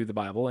into the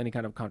Bible any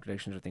kind of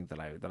contradictions or things that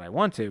I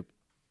want to,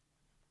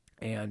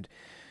 and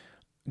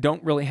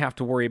don't really have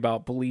to worry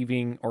about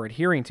believing or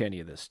adhering to any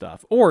of this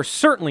stuff, or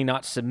certainly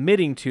not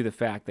submitting to the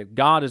fact that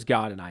God is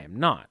God and I am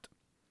not.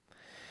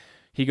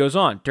 He goes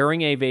on,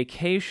 during a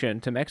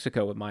vacation to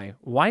Mexico with my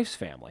wife's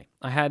family,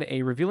 I had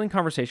a revealing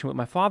conversation with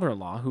my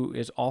father-in-law, who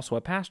is also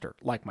a pastor.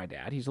 Like my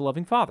dad, he's a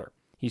loving father.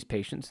 He's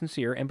patient,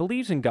 sincere, and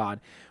believes in God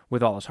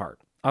with all his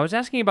heart. I was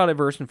asking about a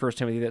verse in 1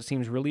 Timothy that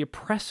seems really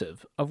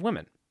oppressive of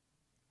women.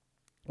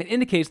 It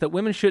indicates that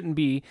women shouldn't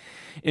be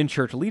in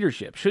church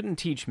leadership, shouldn't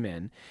teach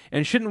men,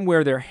 and shouldn't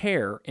wear their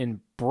hair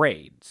in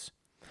braids.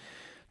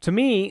 To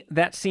me,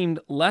 that seemed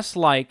less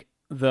like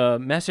the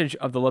message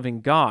of the loving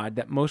God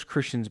that most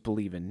Christians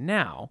believe in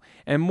now,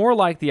 and more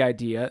like the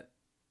ideas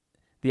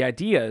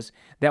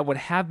that would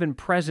have been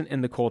present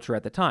in the culture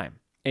at the time.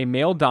 A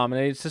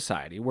male-dominated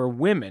society where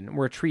women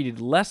were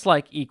treated less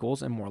like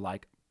equals and more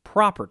like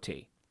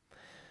property.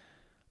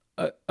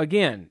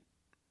 Again,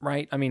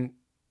 right? I mean,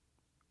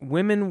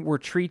 women were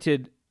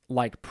treated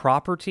like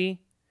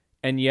property,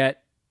 and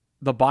yet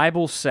the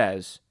Bible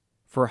says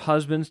for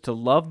husbands to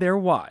love their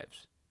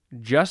wives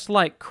just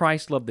like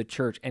Christ loved the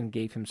church and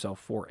gave himself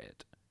for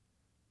it.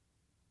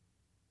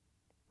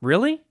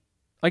 Really?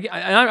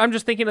 I'm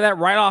just thinking of that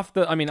right off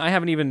I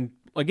haven't even,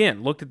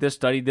 again, looked at this,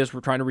 studied this,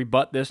 we're trying to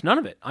rebut this, none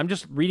of it. I'm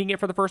just reading it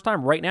for the first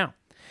time right now.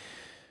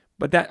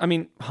 But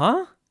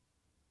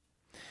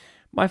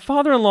My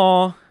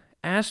father-in-law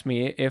asked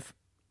me if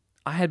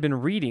I had been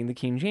reading the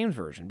King James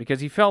Version because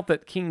he felt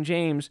that King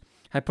James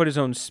had put his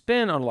own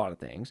spin on a lot of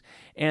things,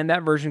 and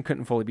that version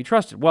couldn't fully be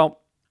trusted.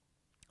 Well,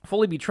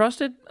 fully be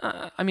trusted?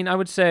 I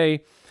would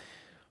say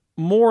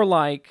more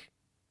like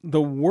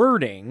the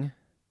wording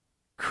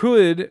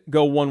could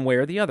go one way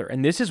or the other.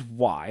 And this is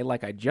why,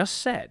 like I just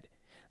said,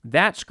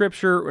 that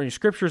scripture or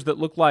scriptures that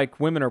look like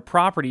women are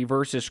property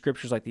versus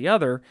scriptures like the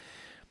other,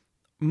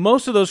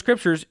 most of those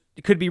scriptures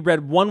could be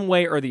read one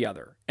way or the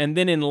other. And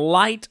then in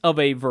light of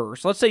a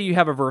verse, let's say you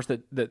have a verse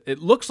that it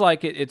looks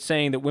like it's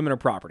saying that women are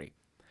property.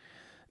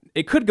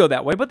 It could go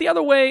that way, but the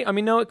other way,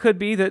 no, it could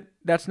be that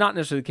that's not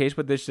necessarily the case,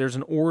 but there's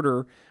an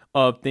order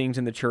of things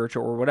in the church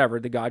or whatever,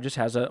 that God just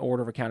has an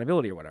order of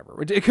accountability or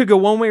whatever. It could go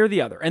one way or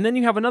the other. And then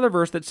you have another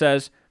verse that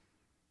says,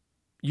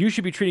 you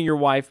should be treating your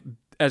wife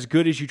as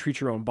good as you treat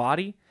your own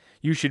body.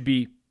 You should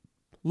be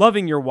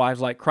loving your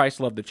wives like Christ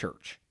loved the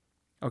church.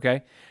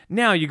 Okay?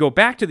 Now you go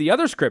back to the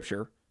other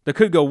scripture that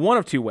could go one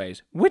of two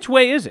ways. Which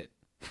way is it?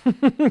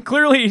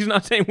 Clearly, he's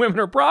not saying women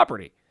are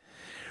property.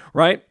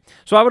 Right?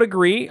 So I would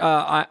agree.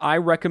 I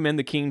recommend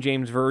the King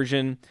James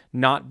Version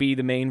not be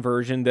the main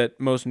version that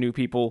most new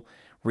people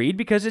read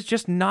because it's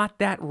just not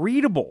that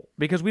readable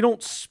because we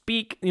don't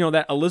speak,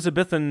 that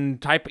Elizabethan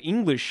type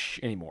English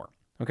anymore.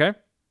 Okay?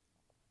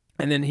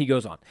 And then he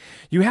goes on.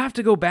 You have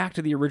to go back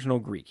to the original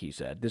Greek, he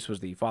said. This was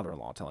the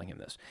father-in-law telling him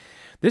this.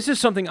 This is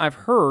something I've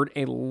heard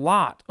a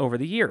lot over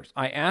the years.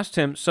 I asked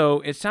him,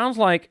 so it sounds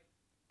like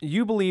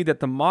you believe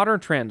that the modern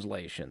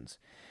translations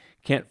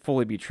can't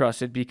fully be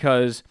trusted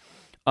because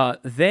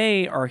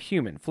they are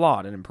human,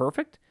 flawed, and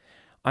imperfect?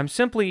 I'm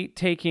simply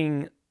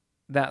taking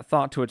that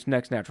thought to its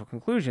next natural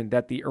conclusion,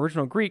 that the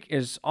original Greek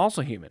is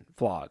also human,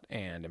 flawed,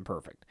 and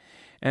imperfect,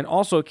 and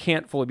also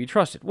can't fully be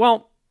trusted.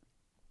 Well,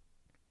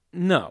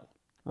 no,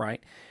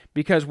 right?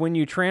 Because when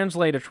you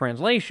translate a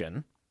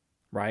translation,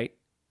 right,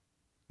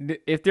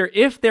 if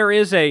there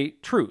is a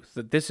truth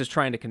that this is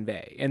trying to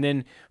convey, and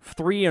then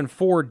 3 and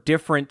 4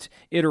 different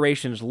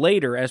iterations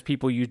later, as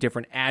people use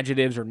different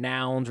adjectives or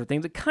nouns or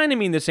things that kind of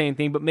mean the same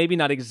thing, but maybe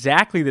not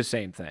exactly the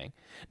same thing.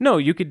 No,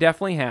 you could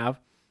definitely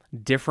have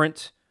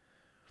different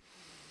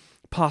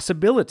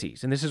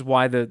possibilities. And this is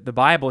why the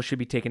Bible should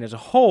be taken as a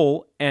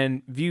whole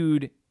and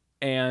viewed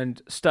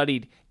and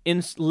studied.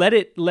 Let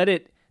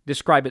it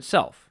describe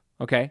itself,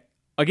 okay?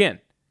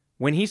 Again,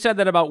 when he said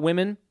that about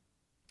women,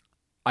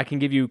 I can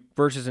give you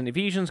verses in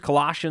Ephesians,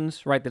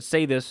 Colossians, right, that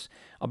say this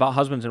about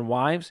husbands and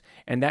wives,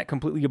 and that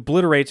completely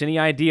obliterates any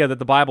idea that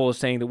the Bible is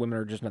saying that women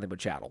are just nothing but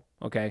chattel,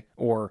 okay,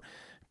 or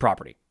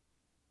property,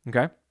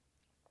 okay?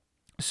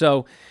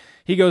 So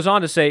he goes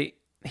on to say,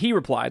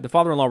 the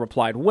father-in-law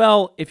replied,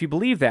 well, if you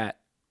believe that,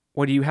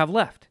 what do you have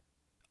left?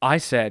 I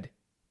said,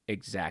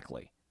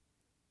 exactly.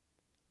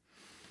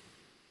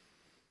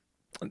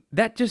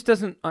 That just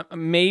doesn't, what's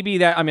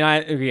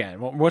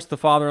the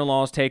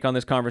father-in-law's take on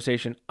this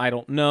conversation? I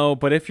don't know,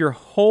 but if your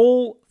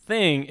whole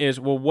thing is,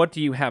 well, what do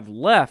you have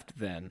left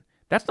then?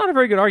 That's not a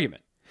very good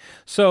argument.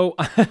 So,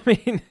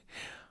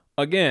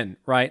 again,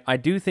 right, I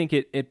do think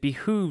it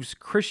behooves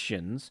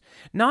Christians,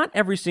 not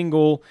every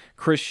single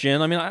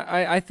Christian.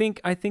 I think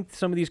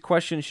some of these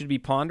questions should be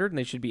pondered and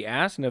they should be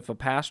asked, and if a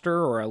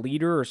pastor or a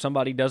leader or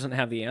somebody doesn't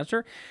have the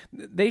answer,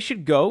 they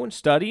should go and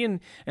study and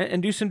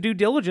do some due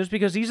diligence,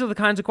 because these are the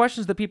kinds of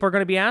questions that people are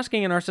going to be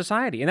asking in our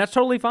society, and that's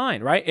totally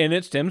fine, right? And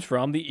it stems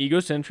from the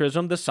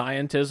egocentrism, the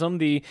scientism,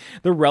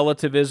 the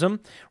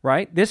relativism,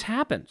 right? This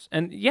happens,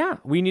 and yeah,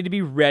 we need to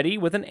be ready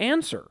with an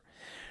answer.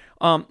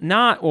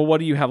 Not, well, what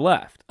do you have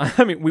left?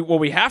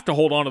 We have to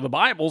hold on to the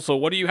Bible, so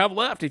what do you have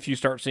left if you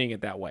start seeing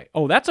it that way?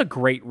 Oh, that's a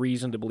great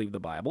reason to believe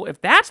the Bible.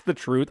 If that's the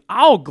truth,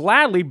 I'll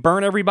gladly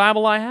burn every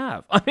Bible I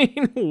have.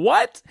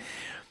 What?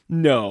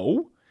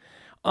 No.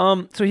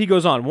 So he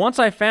goes on. Once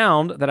I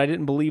found that I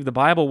didn't believe the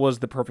Bible was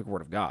the perfect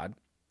Word of God,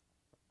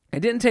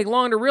 it didn't take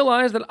long to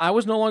realize that I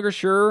was no longer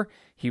sure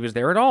he was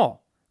there at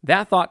all.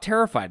 That thought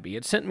terrified me.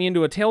 It sent me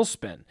into a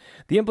tailspin.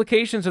 The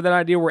implications of that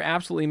idea were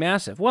absolutely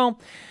massive. Well,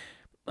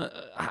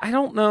 I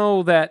don't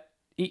know that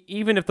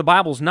even if the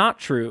Bible's not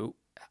true,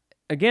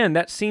 again,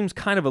 that seems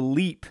kind of a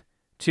leap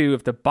to,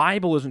 if the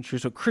Bible isn't true,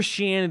 so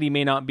Christianity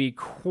may not be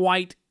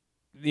quite,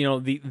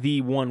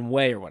 the one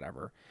way or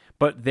whatever,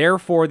 but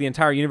therefore the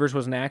entire universe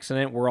was an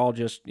accident. We're all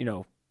just,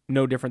 no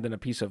different than a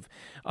piece of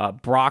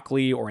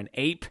broccoli or an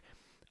ape.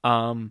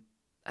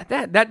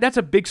 That's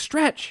a big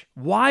stretch.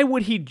 Why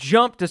would he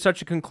jump to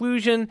such a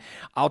conclusion?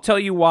 I'll tell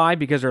you why,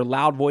 because there are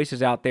loud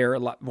voices out there,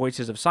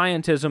 voices of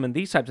scientism and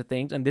these types of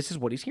things, and this is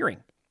what he's hearing.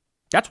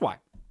 That's why,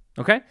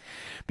 okay?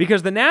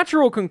 Because the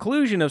natural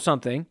conclusion of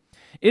something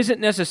isn't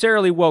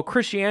necessarily, well,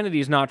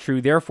 Christianity is not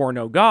true, therefore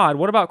no God.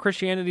 What about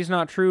Christianity is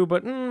not true,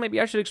 but maybe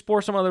I should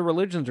explore some other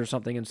religions or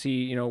something and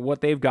see,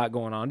 what they've got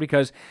going on,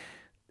 because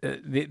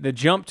the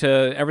jump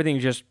to everything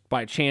just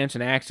by chance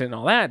and accident and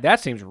all that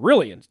seems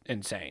really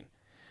insane.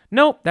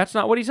 Nope, that's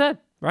not what he said,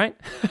 right?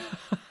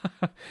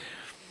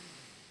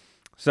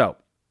 So,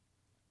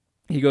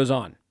 he goes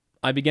on.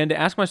 I began to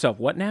ask myself,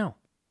 what now?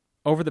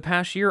 Over the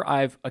past year,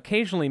 I've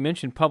occasionally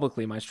mentioned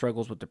publicly my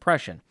struggles with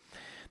depression.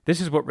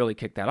 This is what really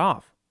kicked that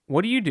off.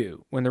 What do you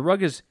do when the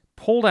rug is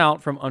pulled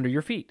out from under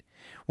your feet?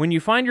 When you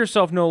find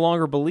yourself no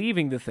longer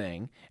believing the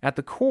thing at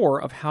the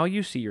core of how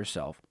you see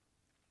yourself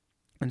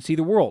and see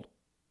the world?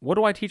 What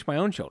do I teach my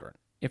own children?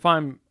 If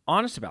I'm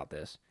honest about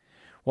this,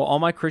 will all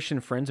my Christian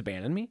friends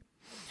abandon me?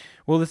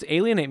 Will this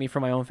alienate me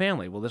from my own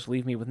family? Will this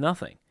leave me with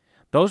nothing?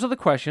 Those are the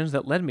questions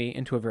that led me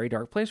into a very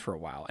dark place for a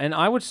while. And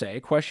I would say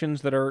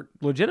questions that are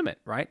legitimate,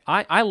 right?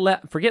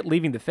 Forget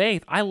leaving the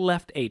faith. I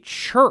left a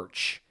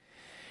church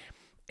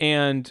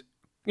and,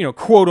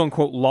 quote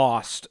unquote,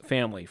 lost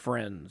family,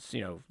 friends,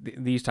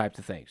 these types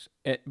of things.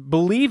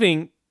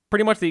 Believing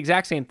pretty much the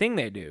exact same thing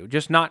they do,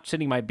 just not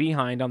sitting my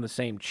behind on the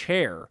same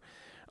chair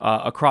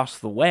across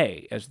the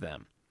way as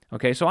them.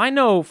 Okay, so I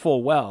know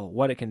full well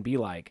what it can be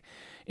like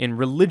in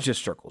religious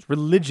circles,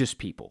 religious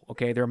people,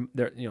 okay?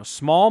 They're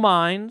small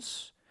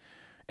minds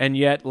and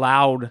yet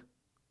loud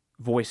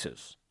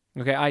voices,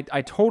 okay?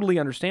 I totally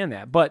understand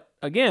that. But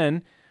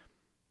again,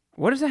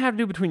 what does that have to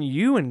do between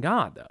you and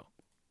God, though?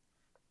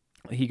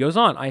 He goes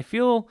on, I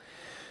feel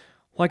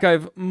like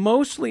I've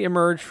mostly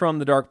emerged from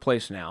the dark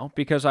place now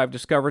because I've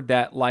discovered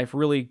that life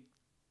really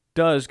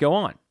does go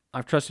on.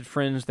 I've trusted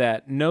friends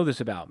that know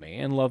this about me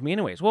and love me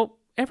anyways. Well,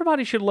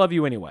 everybody should love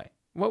you anyway.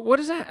 What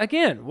is that?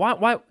 Again,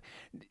 why?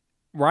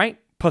 Right?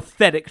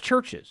 Pathetic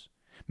churches.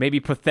 maybe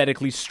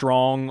pathetically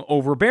strong,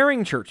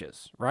 overbearing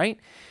churches, right?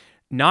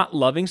 Not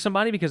loving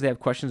somebody because they have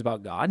questions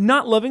about God,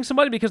 not loving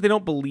somebody because they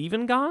don't believe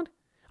in God.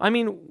 I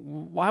mean,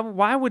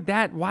 why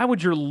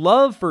would your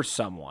love for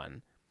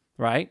someone,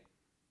 right,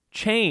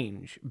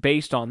 change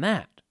based on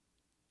that?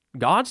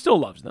 God still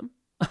loves them.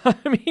 I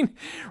mean,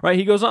 right?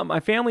 He goes on, my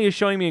family is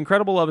showing me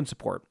incredible love and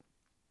support,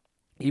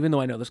 even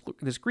though I know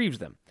this grieves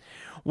them.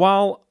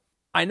 While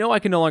I know I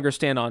can no longer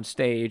stand on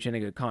stage and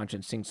in good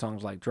conscience sing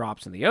songs like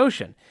Drops in the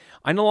Ocean,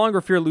 I no longer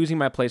fear losing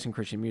my place in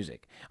Christian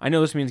music. I know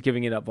this means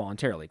giving it up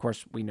voluntarily. Of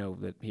course, we know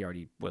that he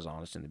already was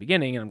honest in the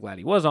beginning, and I'm glad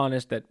he was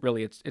honest, that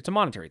really it's a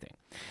monetary thing.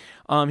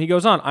 He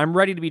goes on, I'm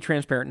ready to be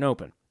transparent and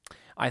open.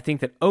 I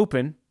think that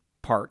open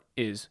part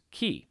is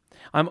key.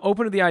 I'm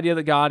open to the idea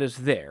that God is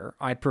there.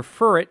 I'd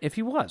prefer it if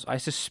he was. I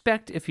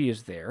suspect if he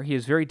is there, he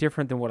is very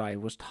different than what I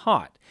was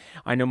taught.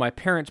 I know my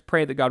parents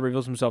pray that God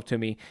reveals himself to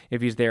me.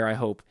 If he's there, I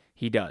hope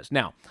he does.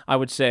 Now, I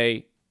would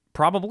say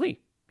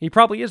probably. He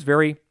probably is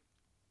very,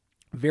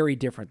 very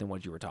different than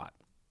what you were taught.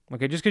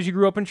 Okay, just because you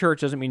grew up in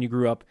church doesn't mean you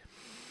grew up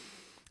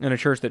in a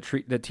church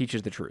that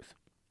teaches the truth.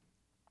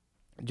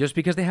 Just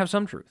because they have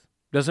some truth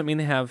doesn't mean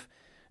they have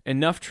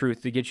enough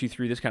truth to get you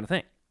through this kind of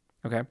thing.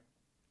 Okay?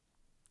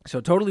 So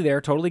totally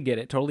there, totally get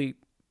it, totally,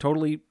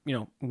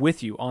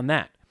 with you on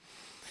that.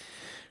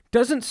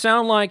 Doesn't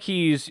sound like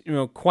he's,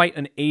 quite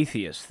an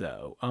atheist,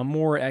 though.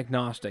 More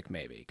agnostic,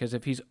 maybe. Because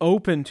if he's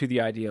open to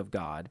the idea of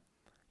God,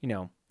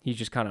 he's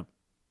just kind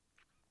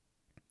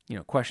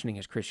of, questioning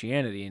his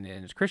Christianity and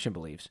his Christian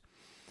beliefs.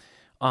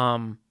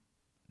 Then,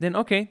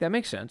 okay, that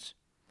makes sense.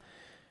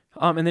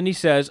 And then he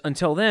says,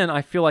 until then,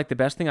 I feel like the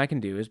best thing I can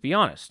do is be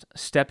honest.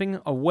 Stepping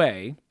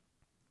away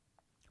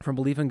from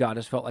belief in God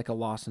has felt like a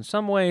loss in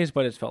some ways,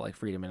 but it's felt like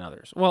freedom in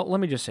others. Well, let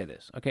me just say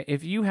this, okay?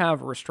 If you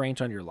have restraints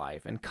on your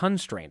life and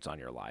constraints on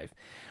your life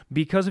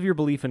because of your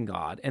belief in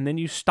God, and then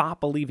you stop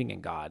believing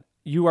in God,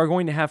 you are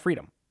going to have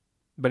freedom.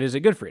 But is it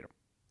good freedom,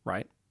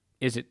 right?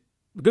 Is it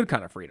the good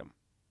kind of freedom?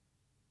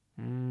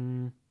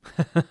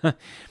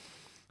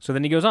 So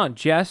then he goes on,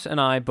 Jess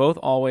and I both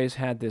always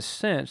had this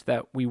sense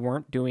that we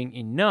weren't doing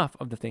enough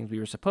of the things we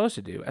were supposed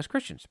to do as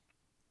Christians.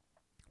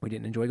 We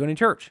didn't enjoy going to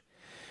church.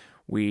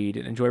 We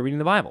didn't enjoy reading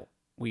the Bible.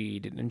 We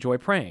didn't enjoy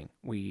praying.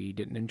 We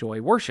didn't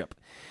enjoy worship.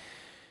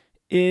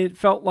 It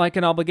felt like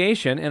an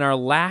obligation, and our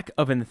lack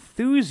of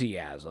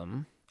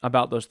enthusiasm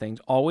about those things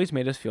always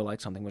made us feel like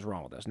something was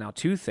wrong with us. Now,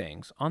 two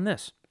things on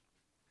this.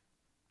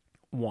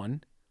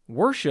 One,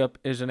 worship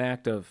is an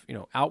act of,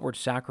 outward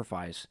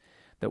sacrifice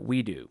that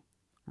we do,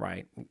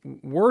 right?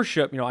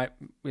 Worship,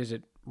 is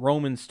it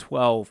Romans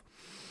 12,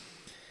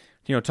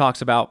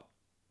 talks about,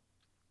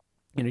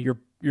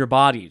 your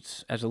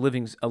bodies as a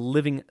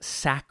living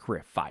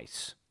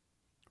sacrifice,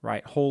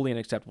 right? Holy and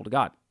acceptable to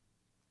God.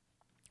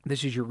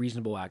 This is your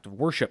reasonable act of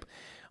worship.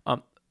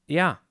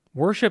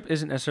 Worship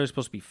isn't necessarily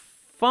supposed to be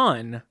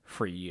fun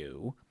for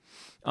you.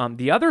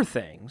 The other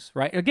things,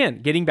 right?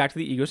 Again, getting back to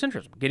the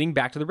egocentrism, getting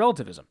back to the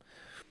relativism.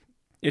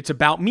 It's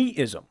about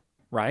meism,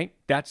 right?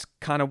 That's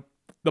kind of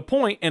the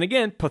point. And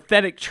again,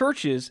 pathetic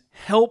churches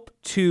help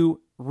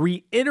to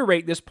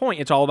reiterate this point.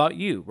 It's all about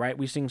you, right?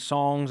 We sing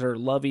songs or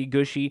lovey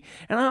gushy,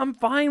 and I'm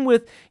fine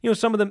with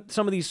some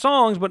of these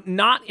songs, but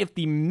not if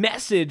the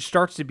message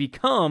starts to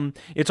become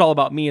it's all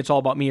about me, it's all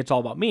about me, it's all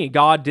about me.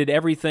 God did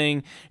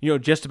everything,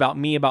 just about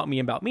me, about me,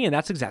 about me, and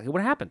that's exactly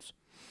what happens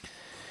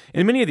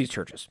in many of these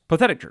churches,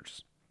 pathetic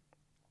churches.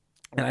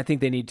 And I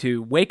think they need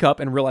to wake up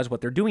and realize what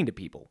they're doing to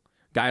people.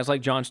 Guys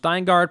like John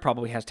Steingard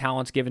probably has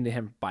talents given to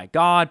him by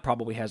God,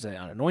 probably has an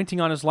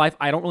anointing on his life.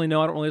 I don't really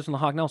know. I don't really listen to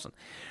Hawk Nelson,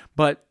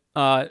 but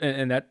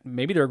and that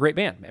maybe they're a great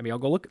band. Maybe I'll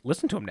go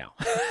listen to them now.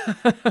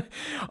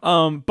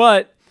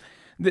 But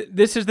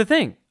this is the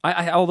thing.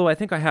 Although I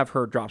think I have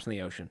heard Drops in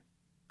the Ocean.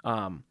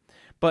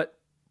 But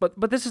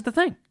this is the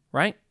thing,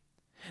 right?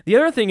 The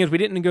other thing is we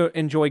didn't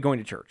enjoy going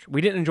to church.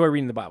 We didn't enjoy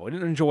reading the Bible. We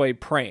didn't enjoy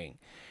praying.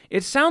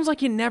 It sounds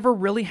like you never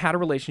really had a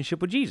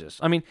relationship with Jesus.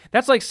 I mean,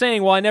 that's like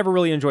saying, well, I never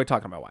really enjoyed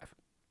talking to my wife.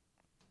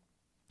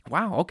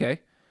 Wow,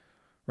 okay.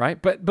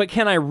 Right? But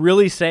can I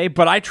really say,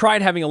 but I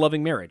tried having a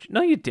loving marriage?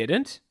 No, you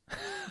didn't.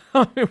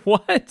 I mean,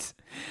 what?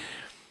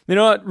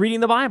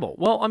 Reading the Bible.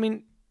 Well, I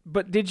mean,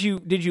 but did you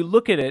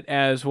look at it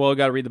as, well, I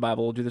got to read the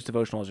Bible, we'll do this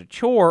devotional as a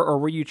chore, or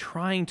were you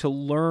trying to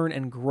learn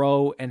and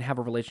grow and have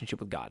a relationship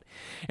with God?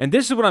 And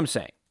this is what I'm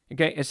saying,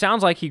 okay? It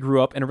sounds like he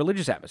grew up in a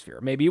religious atmosphere.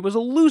 Maybe it was a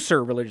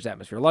looser religious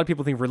atmosphere. A lot of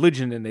people think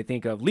religion and they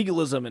think of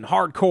legalism and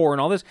hardcore and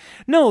all this.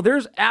 No,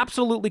 there's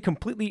absolutely,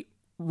 completely,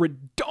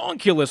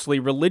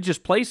 redonkulously religious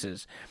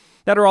places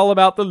that are all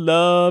about the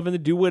love and the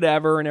do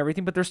whatever and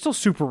everything, but they're still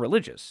super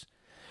religious.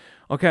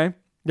 Okay?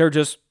 They're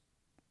just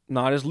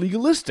not as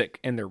legalistic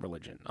in their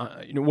religion.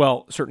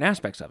 Certain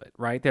aspects of it,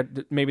 right?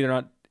 Maybe they're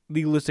not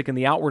legalistic in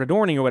the outward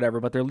adorning or whatever,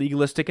 but they're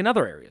legalistic in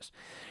other areas.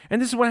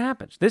 And this is what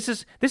happens. This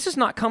is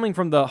not coming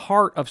from the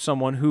heart of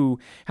someone who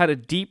had a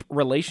deep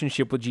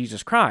relationship with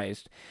Jesus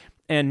Christ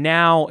and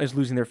now is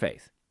losing their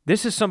faith.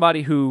 This is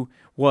somebody who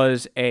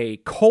was a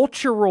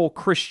cultural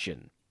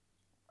Christian.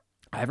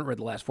 I haven't read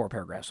the last 4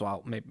 paragraphs,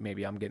 so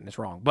maybe I'm getting this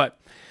wrong, but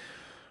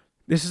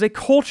this is a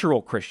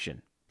cultural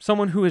Christian.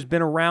 someone who has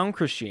been around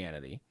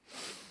Christianity.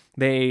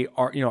 They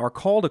are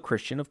called a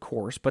Christian, of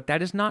course, but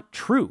that is not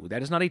true.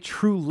 That is not a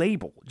true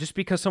label. Just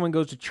because someone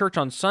goes to church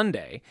on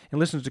Sunday and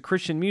listens to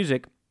Christian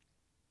music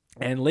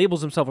and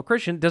labels himself a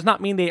Christian does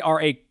not mean they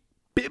are a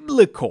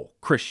biblical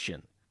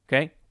Christian,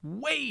 okay?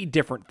 Way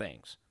different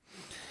things.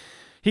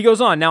 He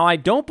goes on, now I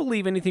don't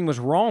believe anything was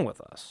wrong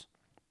with us.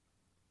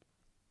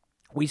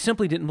 We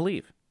simply didn't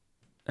believe,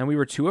 and we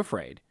were too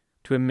afraid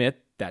to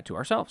admit that to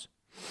ourselves.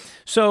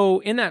 So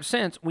in that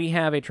sense, we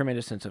have a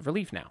tremendous sense of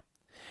relief now.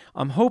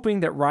 I'm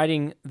hoping that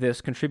writing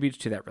this contributes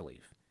to that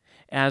relief.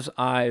 As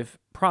I've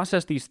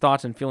processed these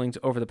thoughts and feelings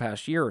over the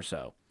past year or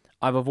so,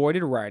 I've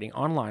avoided writing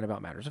online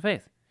about matters of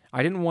faith.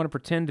 I didn't want to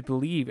pretend to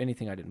believe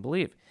anything I didn't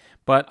believe,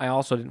 but I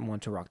also didn't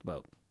want to rock the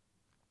boat.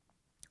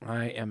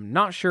 I am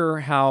not sure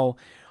how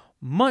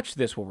much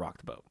this will rock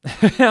the boat.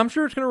 I'm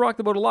sure it's going to rock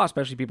the boat a lot,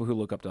 especially people who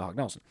look up to Hog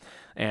Nelson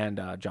and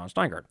John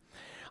Steingard.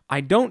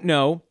 I don't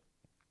know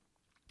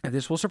if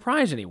this will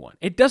surprise anyone.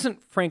 It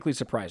doesn't, frankly,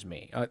 surprise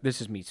me.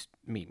 This is me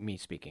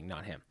speaking,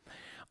 not him.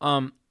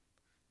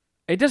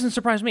 It doesn't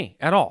surprise me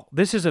at all.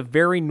 This is a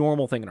very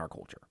normal thing in our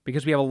culture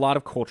because we have a lot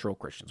of cultural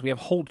Christians. We have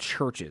whole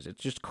churches.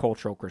 It's just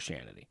cultural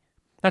Christianity.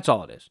 That's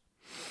all it is.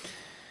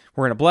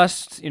 We're in a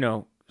blessed,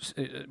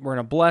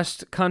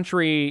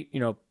 country.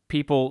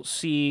 People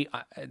see.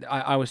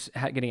 I was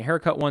getting a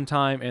haircut one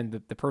time, and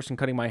the person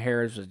cutting my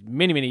hair, this was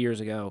many, many years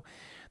ago.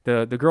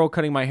 The girl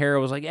cutting my hair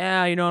was like,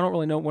 yeah, I don't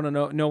really know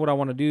what I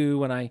want to do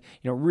when I,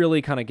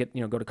 really kind of get,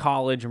 go to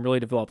college and really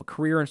develop a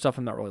career and stuff.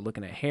 I'm not really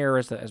looking at hair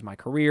as my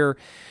career.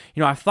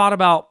 I've thought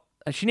about,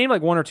 she named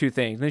like one or two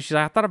things. And then she's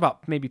like, I thought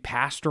about maybe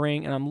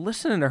pastoring. And I'm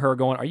listening to her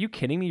going, are you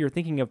kidding me? You're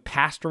thinking of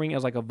pastoring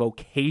as like a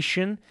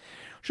vocation?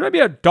 Should I be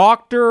a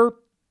doctor,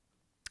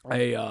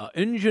 a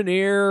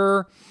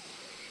engineer?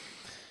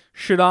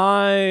 Should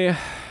I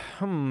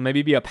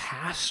maybe be a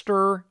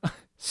pastor?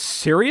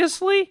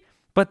 Seriously?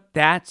 But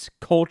that's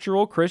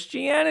cultural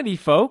Christianity,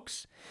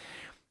 folks.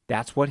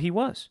 That's what he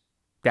was.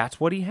 That's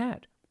what he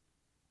had.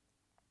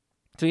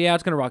 So yeah,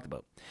 it's going to rock the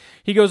boat.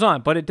 He goes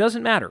on, but it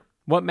doesn't matter.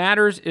 What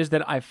matters is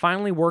that I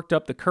finally worked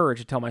up the courage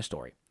to tell my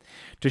story,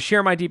 to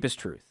share my deepest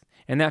truth,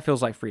 and that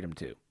feels like freedom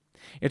too.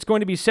 It's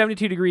going to be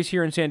 72 degrees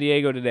here in San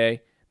Diego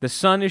today. The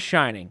sun is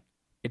shining.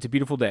 It's a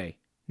beautiful day.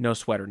 No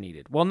sweater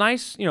needed. Well,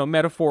 nice,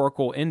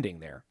 metaphorical ending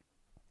there.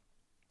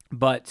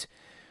 But,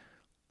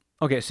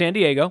 okay, San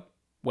Diego,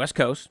 West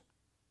Coast.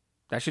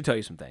 That should tell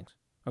you some things,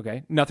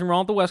 okay? Nothing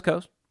wrong with the West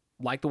Coast.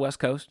 Like the West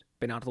Coast.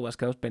 Been out to the West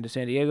Coast. Been to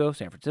San Diego,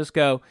 San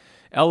Francisco,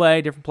 LA,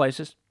 different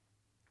places.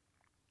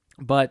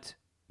 But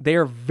they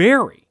are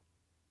very,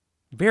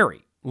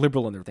 very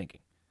liberal in their thinking.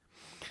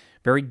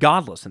 Very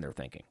godless in their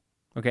thinking,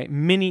 okay?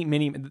 Many,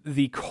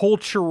 the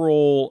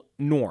cultural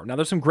norm. Now,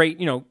 there's some great,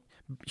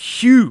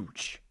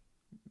 huge,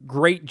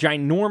 great,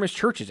 ginormous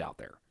churches out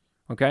there,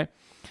 okay?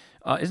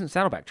 Isn't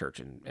Saddleback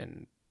Church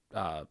in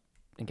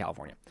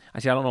California? I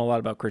don't know a lot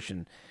about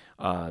Christian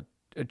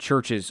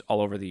churches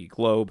all over the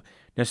globe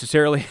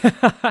necessarily,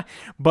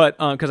 but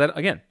because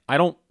I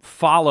don't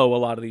follow a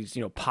lot of these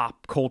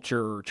pop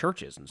culture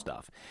churches and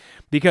stuff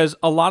because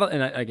a lot of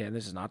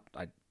this is not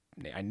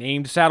I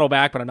named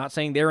Saddleback, but I'm not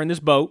saying they're in this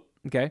boat,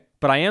 okay?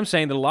 But I am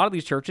saying that a lot of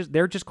these churches,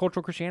 they're just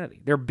cultural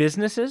Christianity. They're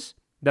businesses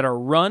that are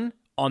run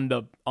on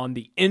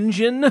the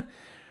engine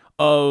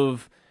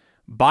of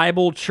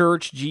Bible,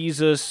 church,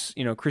 Jesus,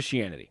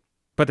 Christianity,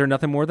 but they're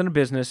nothing more than a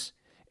business.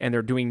 And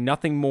they're doing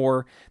nothing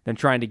more than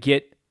trying to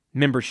get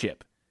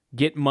membership,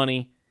 get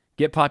money,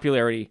 get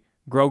popularity,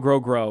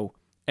 grow.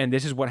 And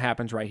this is what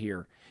happens right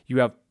here. You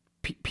have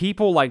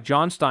people like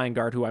John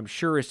Steingard, who I'm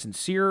sure is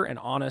sincere and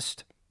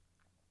honest,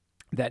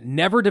 that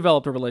never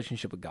developed a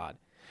relationship with God,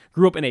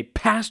 grew up in a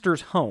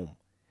pastor's home,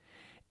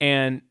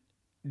 and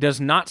does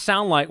not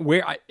sound like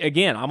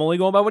I'm only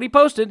going by what he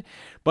posted,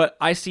 but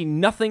I see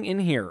nothing in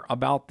here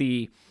about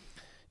the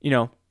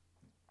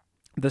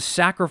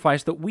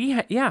sacrifice that we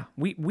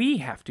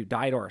have to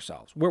die to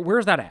ourselves.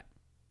 Where's that at?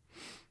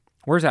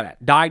 Where's that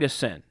at? Die to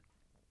sin.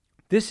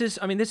 This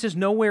is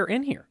nowhere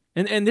in here.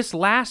 And this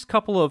last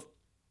couple of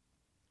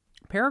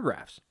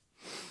paragraphs,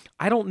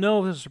 I don't know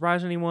if this will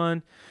surprise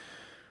anyone.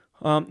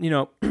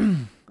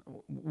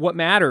 What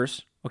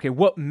matters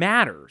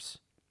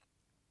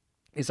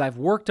is I've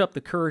worked up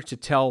the courage to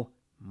tell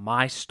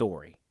my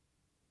story,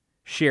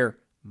 share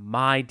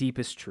my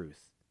deepest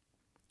truth,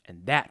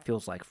 and that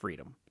feels like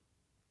freedom.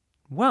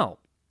 Well,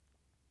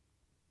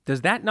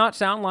 does that not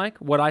sound like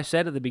what I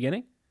said at the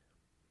beginning?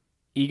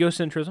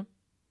 Egocentrism,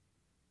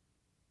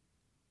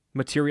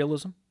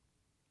 materialism,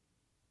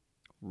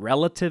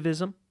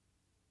 relativism,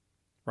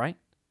 right?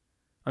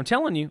 I'm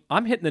telling you,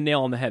 I'm hitting the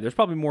nail on the head. There's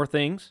probably more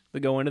things that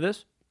go into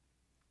this,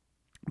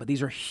 but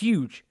these are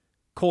huge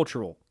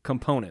cultural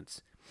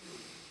components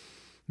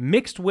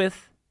mixed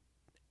with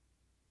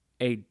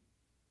a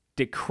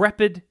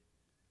decrepit,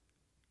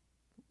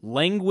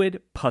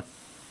 languid,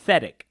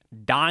 pathetic,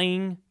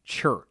 dying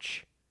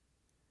church,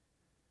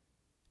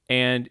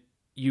 and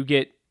you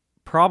get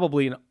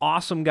probably an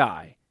awesome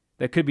guy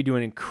that could be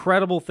doing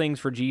incredible things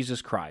for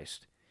Jesus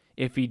Christ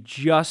if he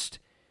just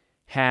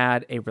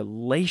had a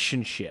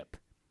relationship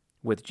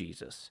with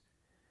Jesus,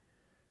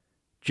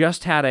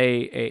 just had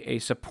a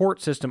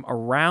support system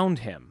around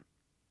him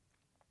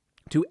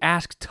to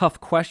ask tough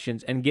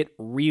questions and get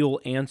real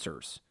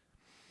answers.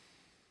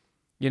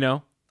 You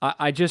know,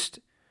 I just,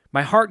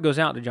 my heart goes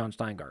out to John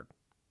Steingard.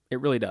 It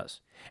really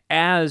does.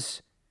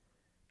 As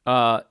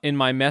in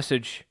my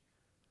message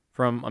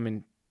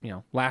from,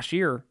 last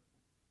year,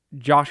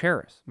 Josh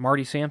Harris,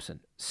 Marty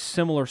Sampson,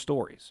 similar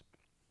stories.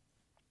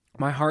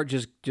 My heart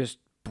just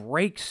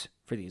breaks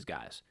for these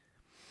guys.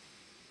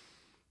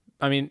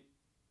 I mean,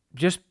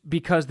 just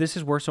because this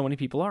is where so many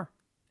people are.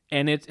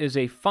 And it is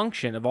a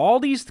function of all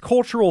these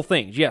cultural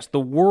things. Yes, the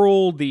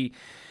world, the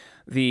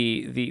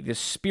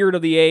spirit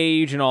of the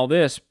age and all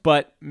this,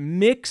 but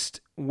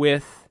mixed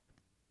with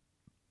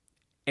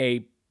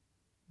a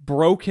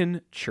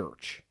broken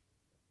church.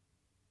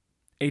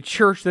 A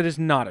church that is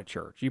not a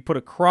church. You put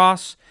a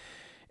cross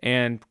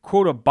and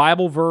quote a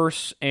Bible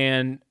verse,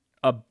 and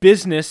a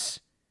business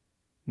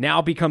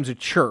now becomes a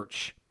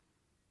church,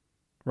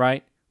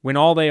 right? When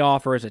all they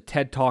offer is a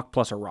TED Talk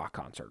plus a rock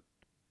concert.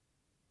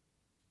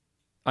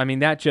 I mean,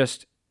 that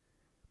just,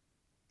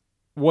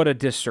 what a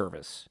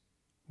disservice.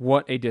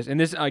 And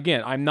this,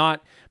 again, I'm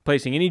not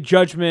placing any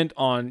judgment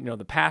on,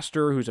 the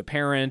pastor who's a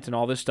parent and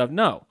all this stuff.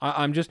 No,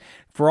 I'm just,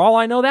 for all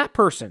I know, that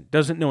person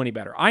doesn't know any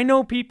better. I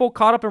know people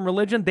caught up in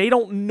religion, they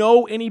don't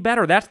know any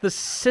better. That's the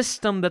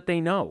system that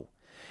they know.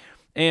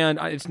 And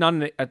it's not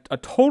a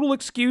total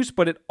excuse,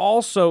 but it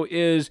also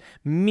is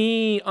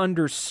me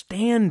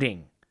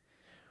understanding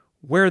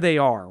where they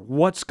are,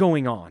 what's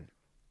going on.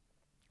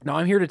 Now,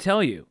 I'm here to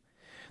tell you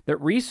that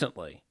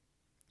recently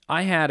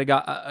I had a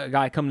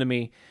guy come to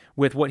me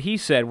with what he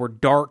said were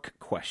dark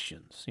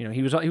questions.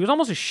 He was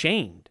almost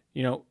ashamed,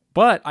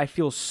 but I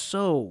feel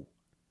so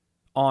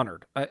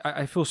honored.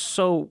 I feel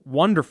so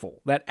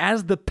wonderful that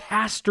as the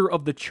pastor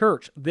of the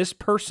church, this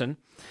person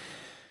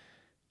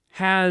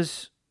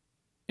has,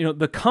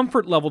 the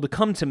comfort level to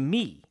come to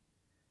me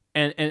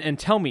and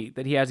tell me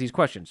that he has these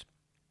questions.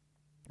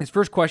 His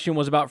first question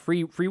was about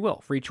free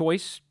will, free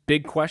choice,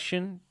 big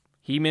question.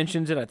 He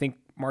mentions it. I think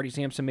Marty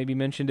Sampson maybe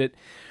mentioned it.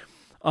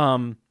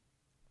 And,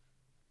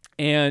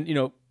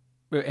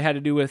 it had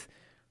to do with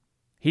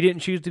he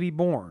didn't choose to be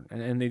born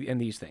and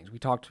these things. We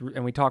talked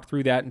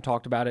through that and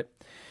talked about it.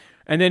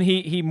 And then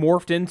he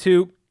morphed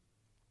into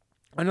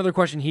another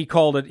question he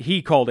called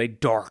a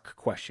dark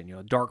question,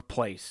 a dark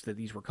place that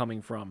these were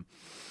coming from.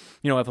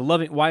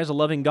 Why is a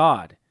loving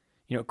God,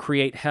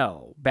 create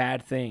hell,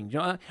 bad things?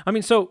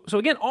 So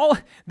again,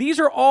 these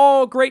are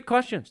all great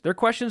questions. They're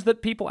questions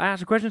that people ask,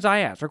 they're questions I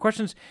ask, they're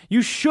questions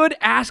you should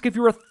ask if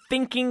you're a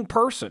thinking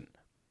person.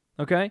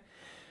 Okay?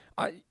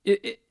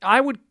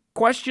 I would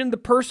question the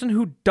person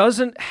who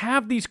doesn't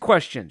have these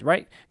questions,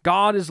 right?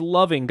 God is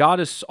loving, God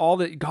is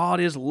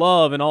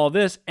love and all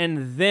this,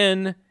 and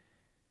then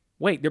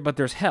but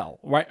there's hell,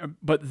 right?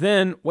 But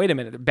then, wait a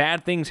minute,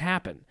 bad things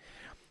happen.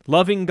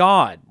 Loving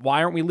God,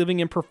 why aren't we living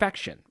in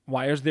perfection?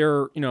 Why is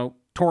there,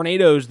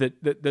 tornadoes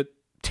that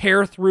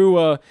tear through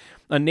a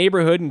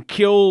neighborhood and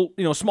kill,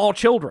 small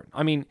children?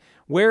 I mean,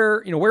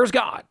 where's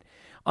God?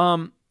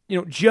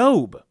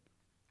 Job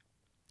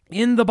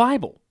in the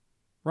Bible,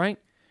 right?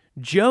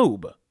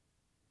 Job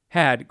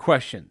had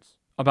questions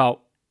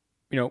about,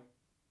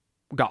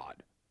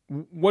 God.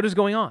 What is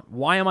going on?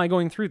 Why am I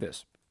going through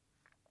this?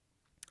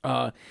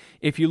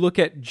 If you look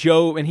at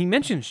Job, and he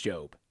mentions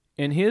Job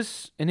in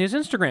his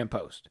Instagram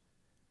post,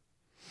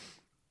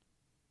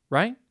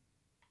 right?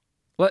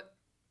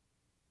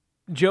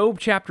 Job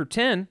chapter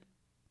 10,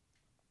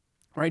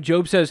 right?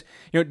 Job says,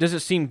 does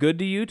it seem good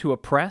to you to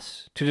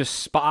oppress, to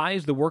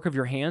despise the work of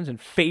your hands and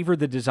favor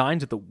the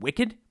designs of the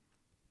wicked?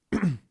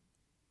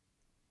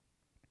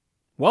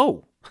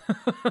 Whoa.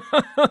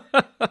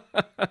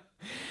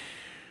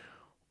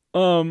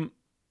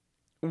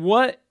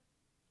 What?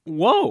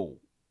 Whoa.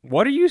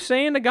 What are you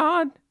saying to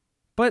God?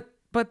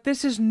 But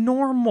this is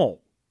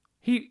normal.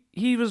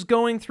 He was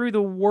going through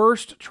the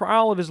worst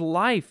trial of his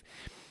life.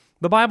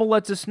 The Bible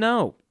lets us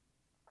know.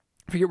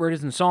 I forget where it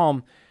is in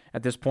Psalm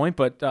at this point,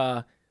 but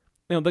that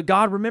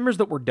God remembers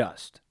that we're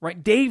dust,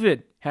 right?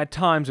 David had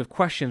times of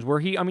questions where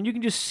you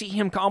can just see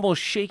him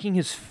almost shaking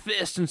his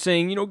fist and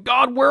saying,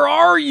 God, where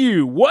are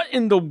you? What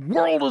in the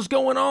world is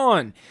going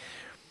on?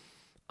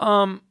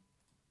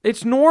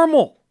 It's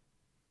normal.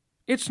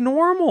 It's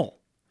normal.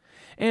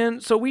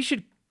 And so we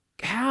should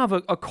have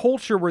a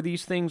culture where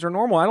these things are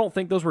normal. I don't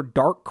think those were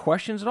dark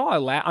questions at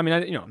all. I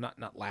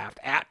not laughed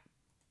at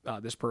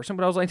this person,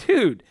 but I was like,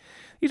 dude,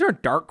 these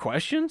aren't dark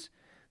questions.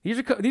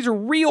 These are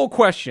real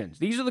questions.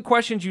 These are the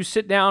questions you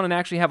sit down and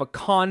actually have a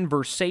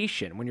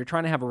conversation. When you're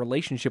trying to have a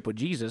relationship with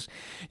Jesus,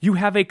 you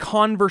have a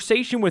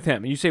conversation with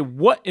him. And you say,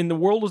 what in the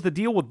world is the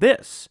deal with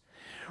this?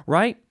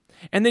 Right?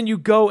 And then you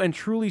go and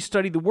truly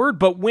study the word.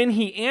 But when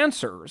he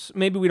answers,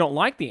 maybe we don't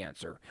like the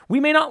answer. We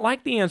may not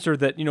like the answer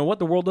that,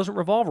 the world doesn't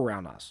revolve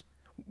around us.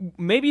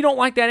 Maybe you don't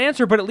like that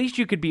answer, but at least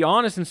you could be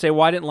honest and say,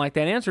 well, I didn't like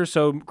that answer,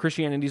 so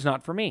Christianity's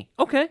not for me.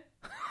 Okay.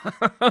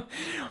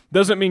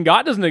 Doesn't mean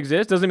God doesn't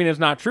exist. Doesn't mean it's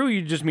not true.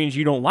 It just means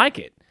you don't like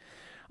it.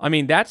 I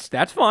mean, that's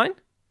fine.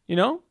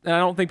 And I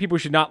don't think people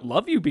should not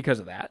love you because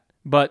of that.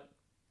 But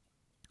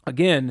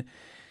again,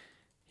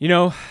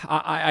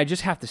 I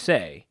just have to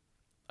say,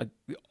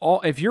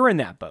 if you're in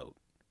that boat,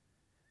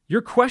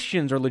 your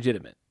questions are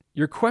legitimate.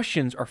 Your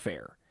questions are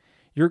fair.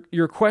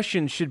 Your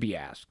questions should be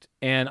asked.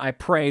 And I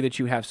pray that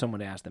you have someone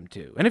to ask them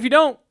to. And if you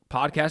don't,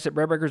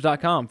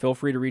 podcast@breadbreakers.com. Feel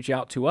free to reach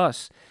out to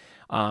us.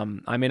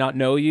 I may not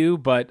know you,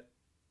 but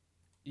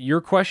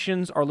your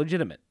questions are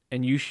legitimate.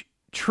 And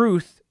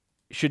truth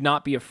should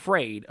not be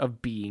afraid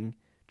of being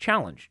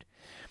challenged.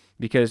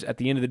 Because at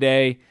the end of the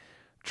day,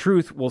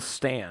 truth will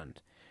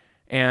stand.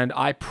 And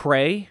I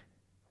pray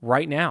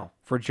right now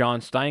for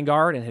John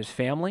Steingard and his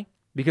family.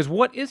 Because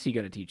what is he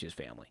going to teach his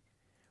family?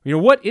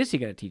 What is he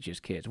going to teach his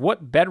kids?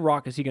 What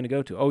bedrock is he going to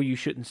go to? Oh, you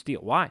shouldn't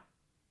steal. Why?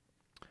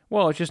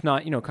 Well, it's just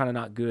not, kind of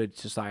not good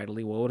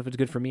societally. Well, what if it's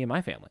good for me and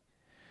my family?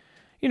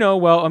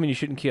 You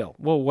shouldn't kill.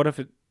 Well, what if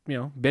it,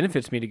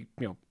 benefits me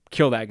to,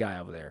 kill that guy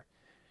over there?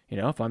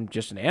 If I'm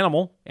just an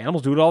animal,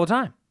 animals do it all the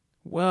time.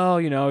 Well,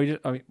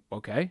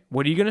 okay,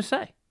 what are you going to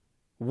say?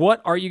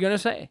 What are you going to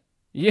say?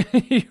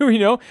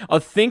 A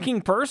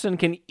thinking person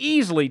can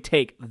easily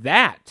take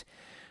that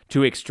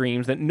to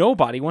extremes that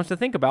nobody wants to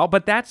think about,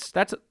 but that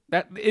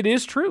it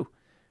is true.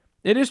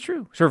 It is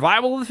true.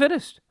 Survival of the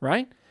fittest,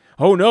 right?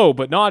 Oh no,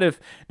 but not if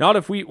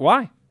we.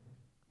 Why?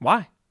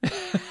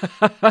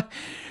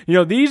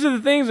 These are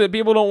the things that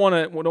people don't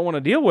want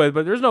to deal with.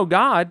 But there's no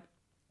God,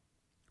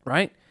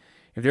 right?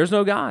 If there's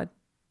no God,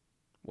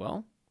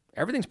 well,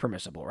 everything's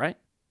permissible, right?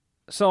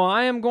 So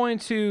I am going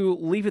to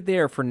leave it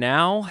there for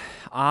now.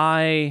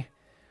 I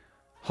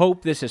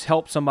hope this has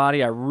helped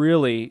somebody. I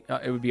really,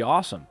 it would be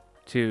awesome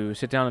to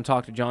sit down and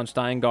talk to John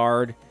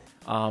Steingard,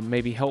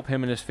 maybe help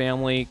him and his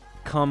family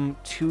come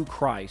to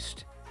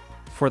Christ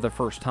for the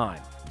first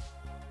time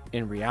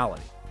in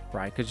reality,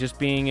 right? Because just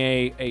being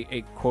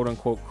a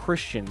quote-unquote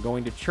Christian,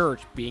 going to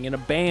church, being in a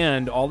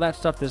band, all that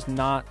stuff does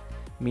not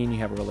mean you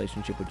have a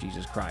relationship with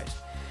Jesus Christ.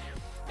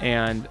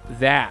 And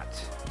that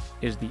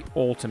is the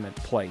ultimate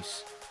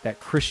place that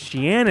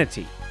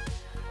Christianity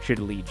should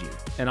lead you.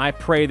 And I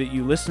pray that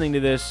you listening to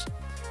this,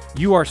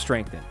 you are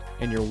strengthened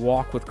in your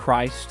walk with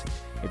Christ.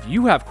 If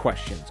you have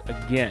questions,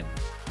 again,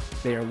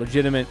 they are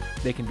legitimate,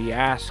 they can be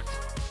asked,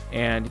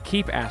 and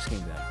keep asking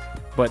them.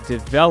 But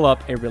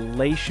develop a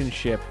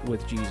relationship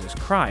with Jesus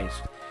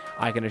Christ.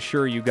 I can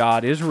assure you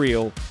God is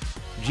real,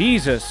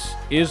 Jesus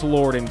is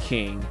Lord and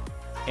King,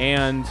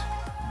 and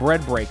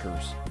Bread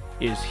Breakers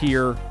is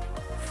here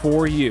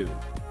for you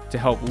to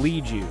help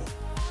lead you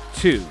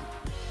to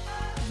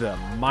the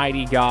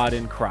mighty God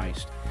in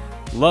Christ.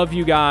 Love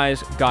you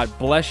guys, God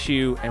bless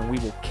you, and we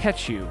will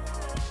catch you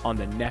on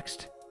the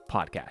next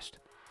podcast.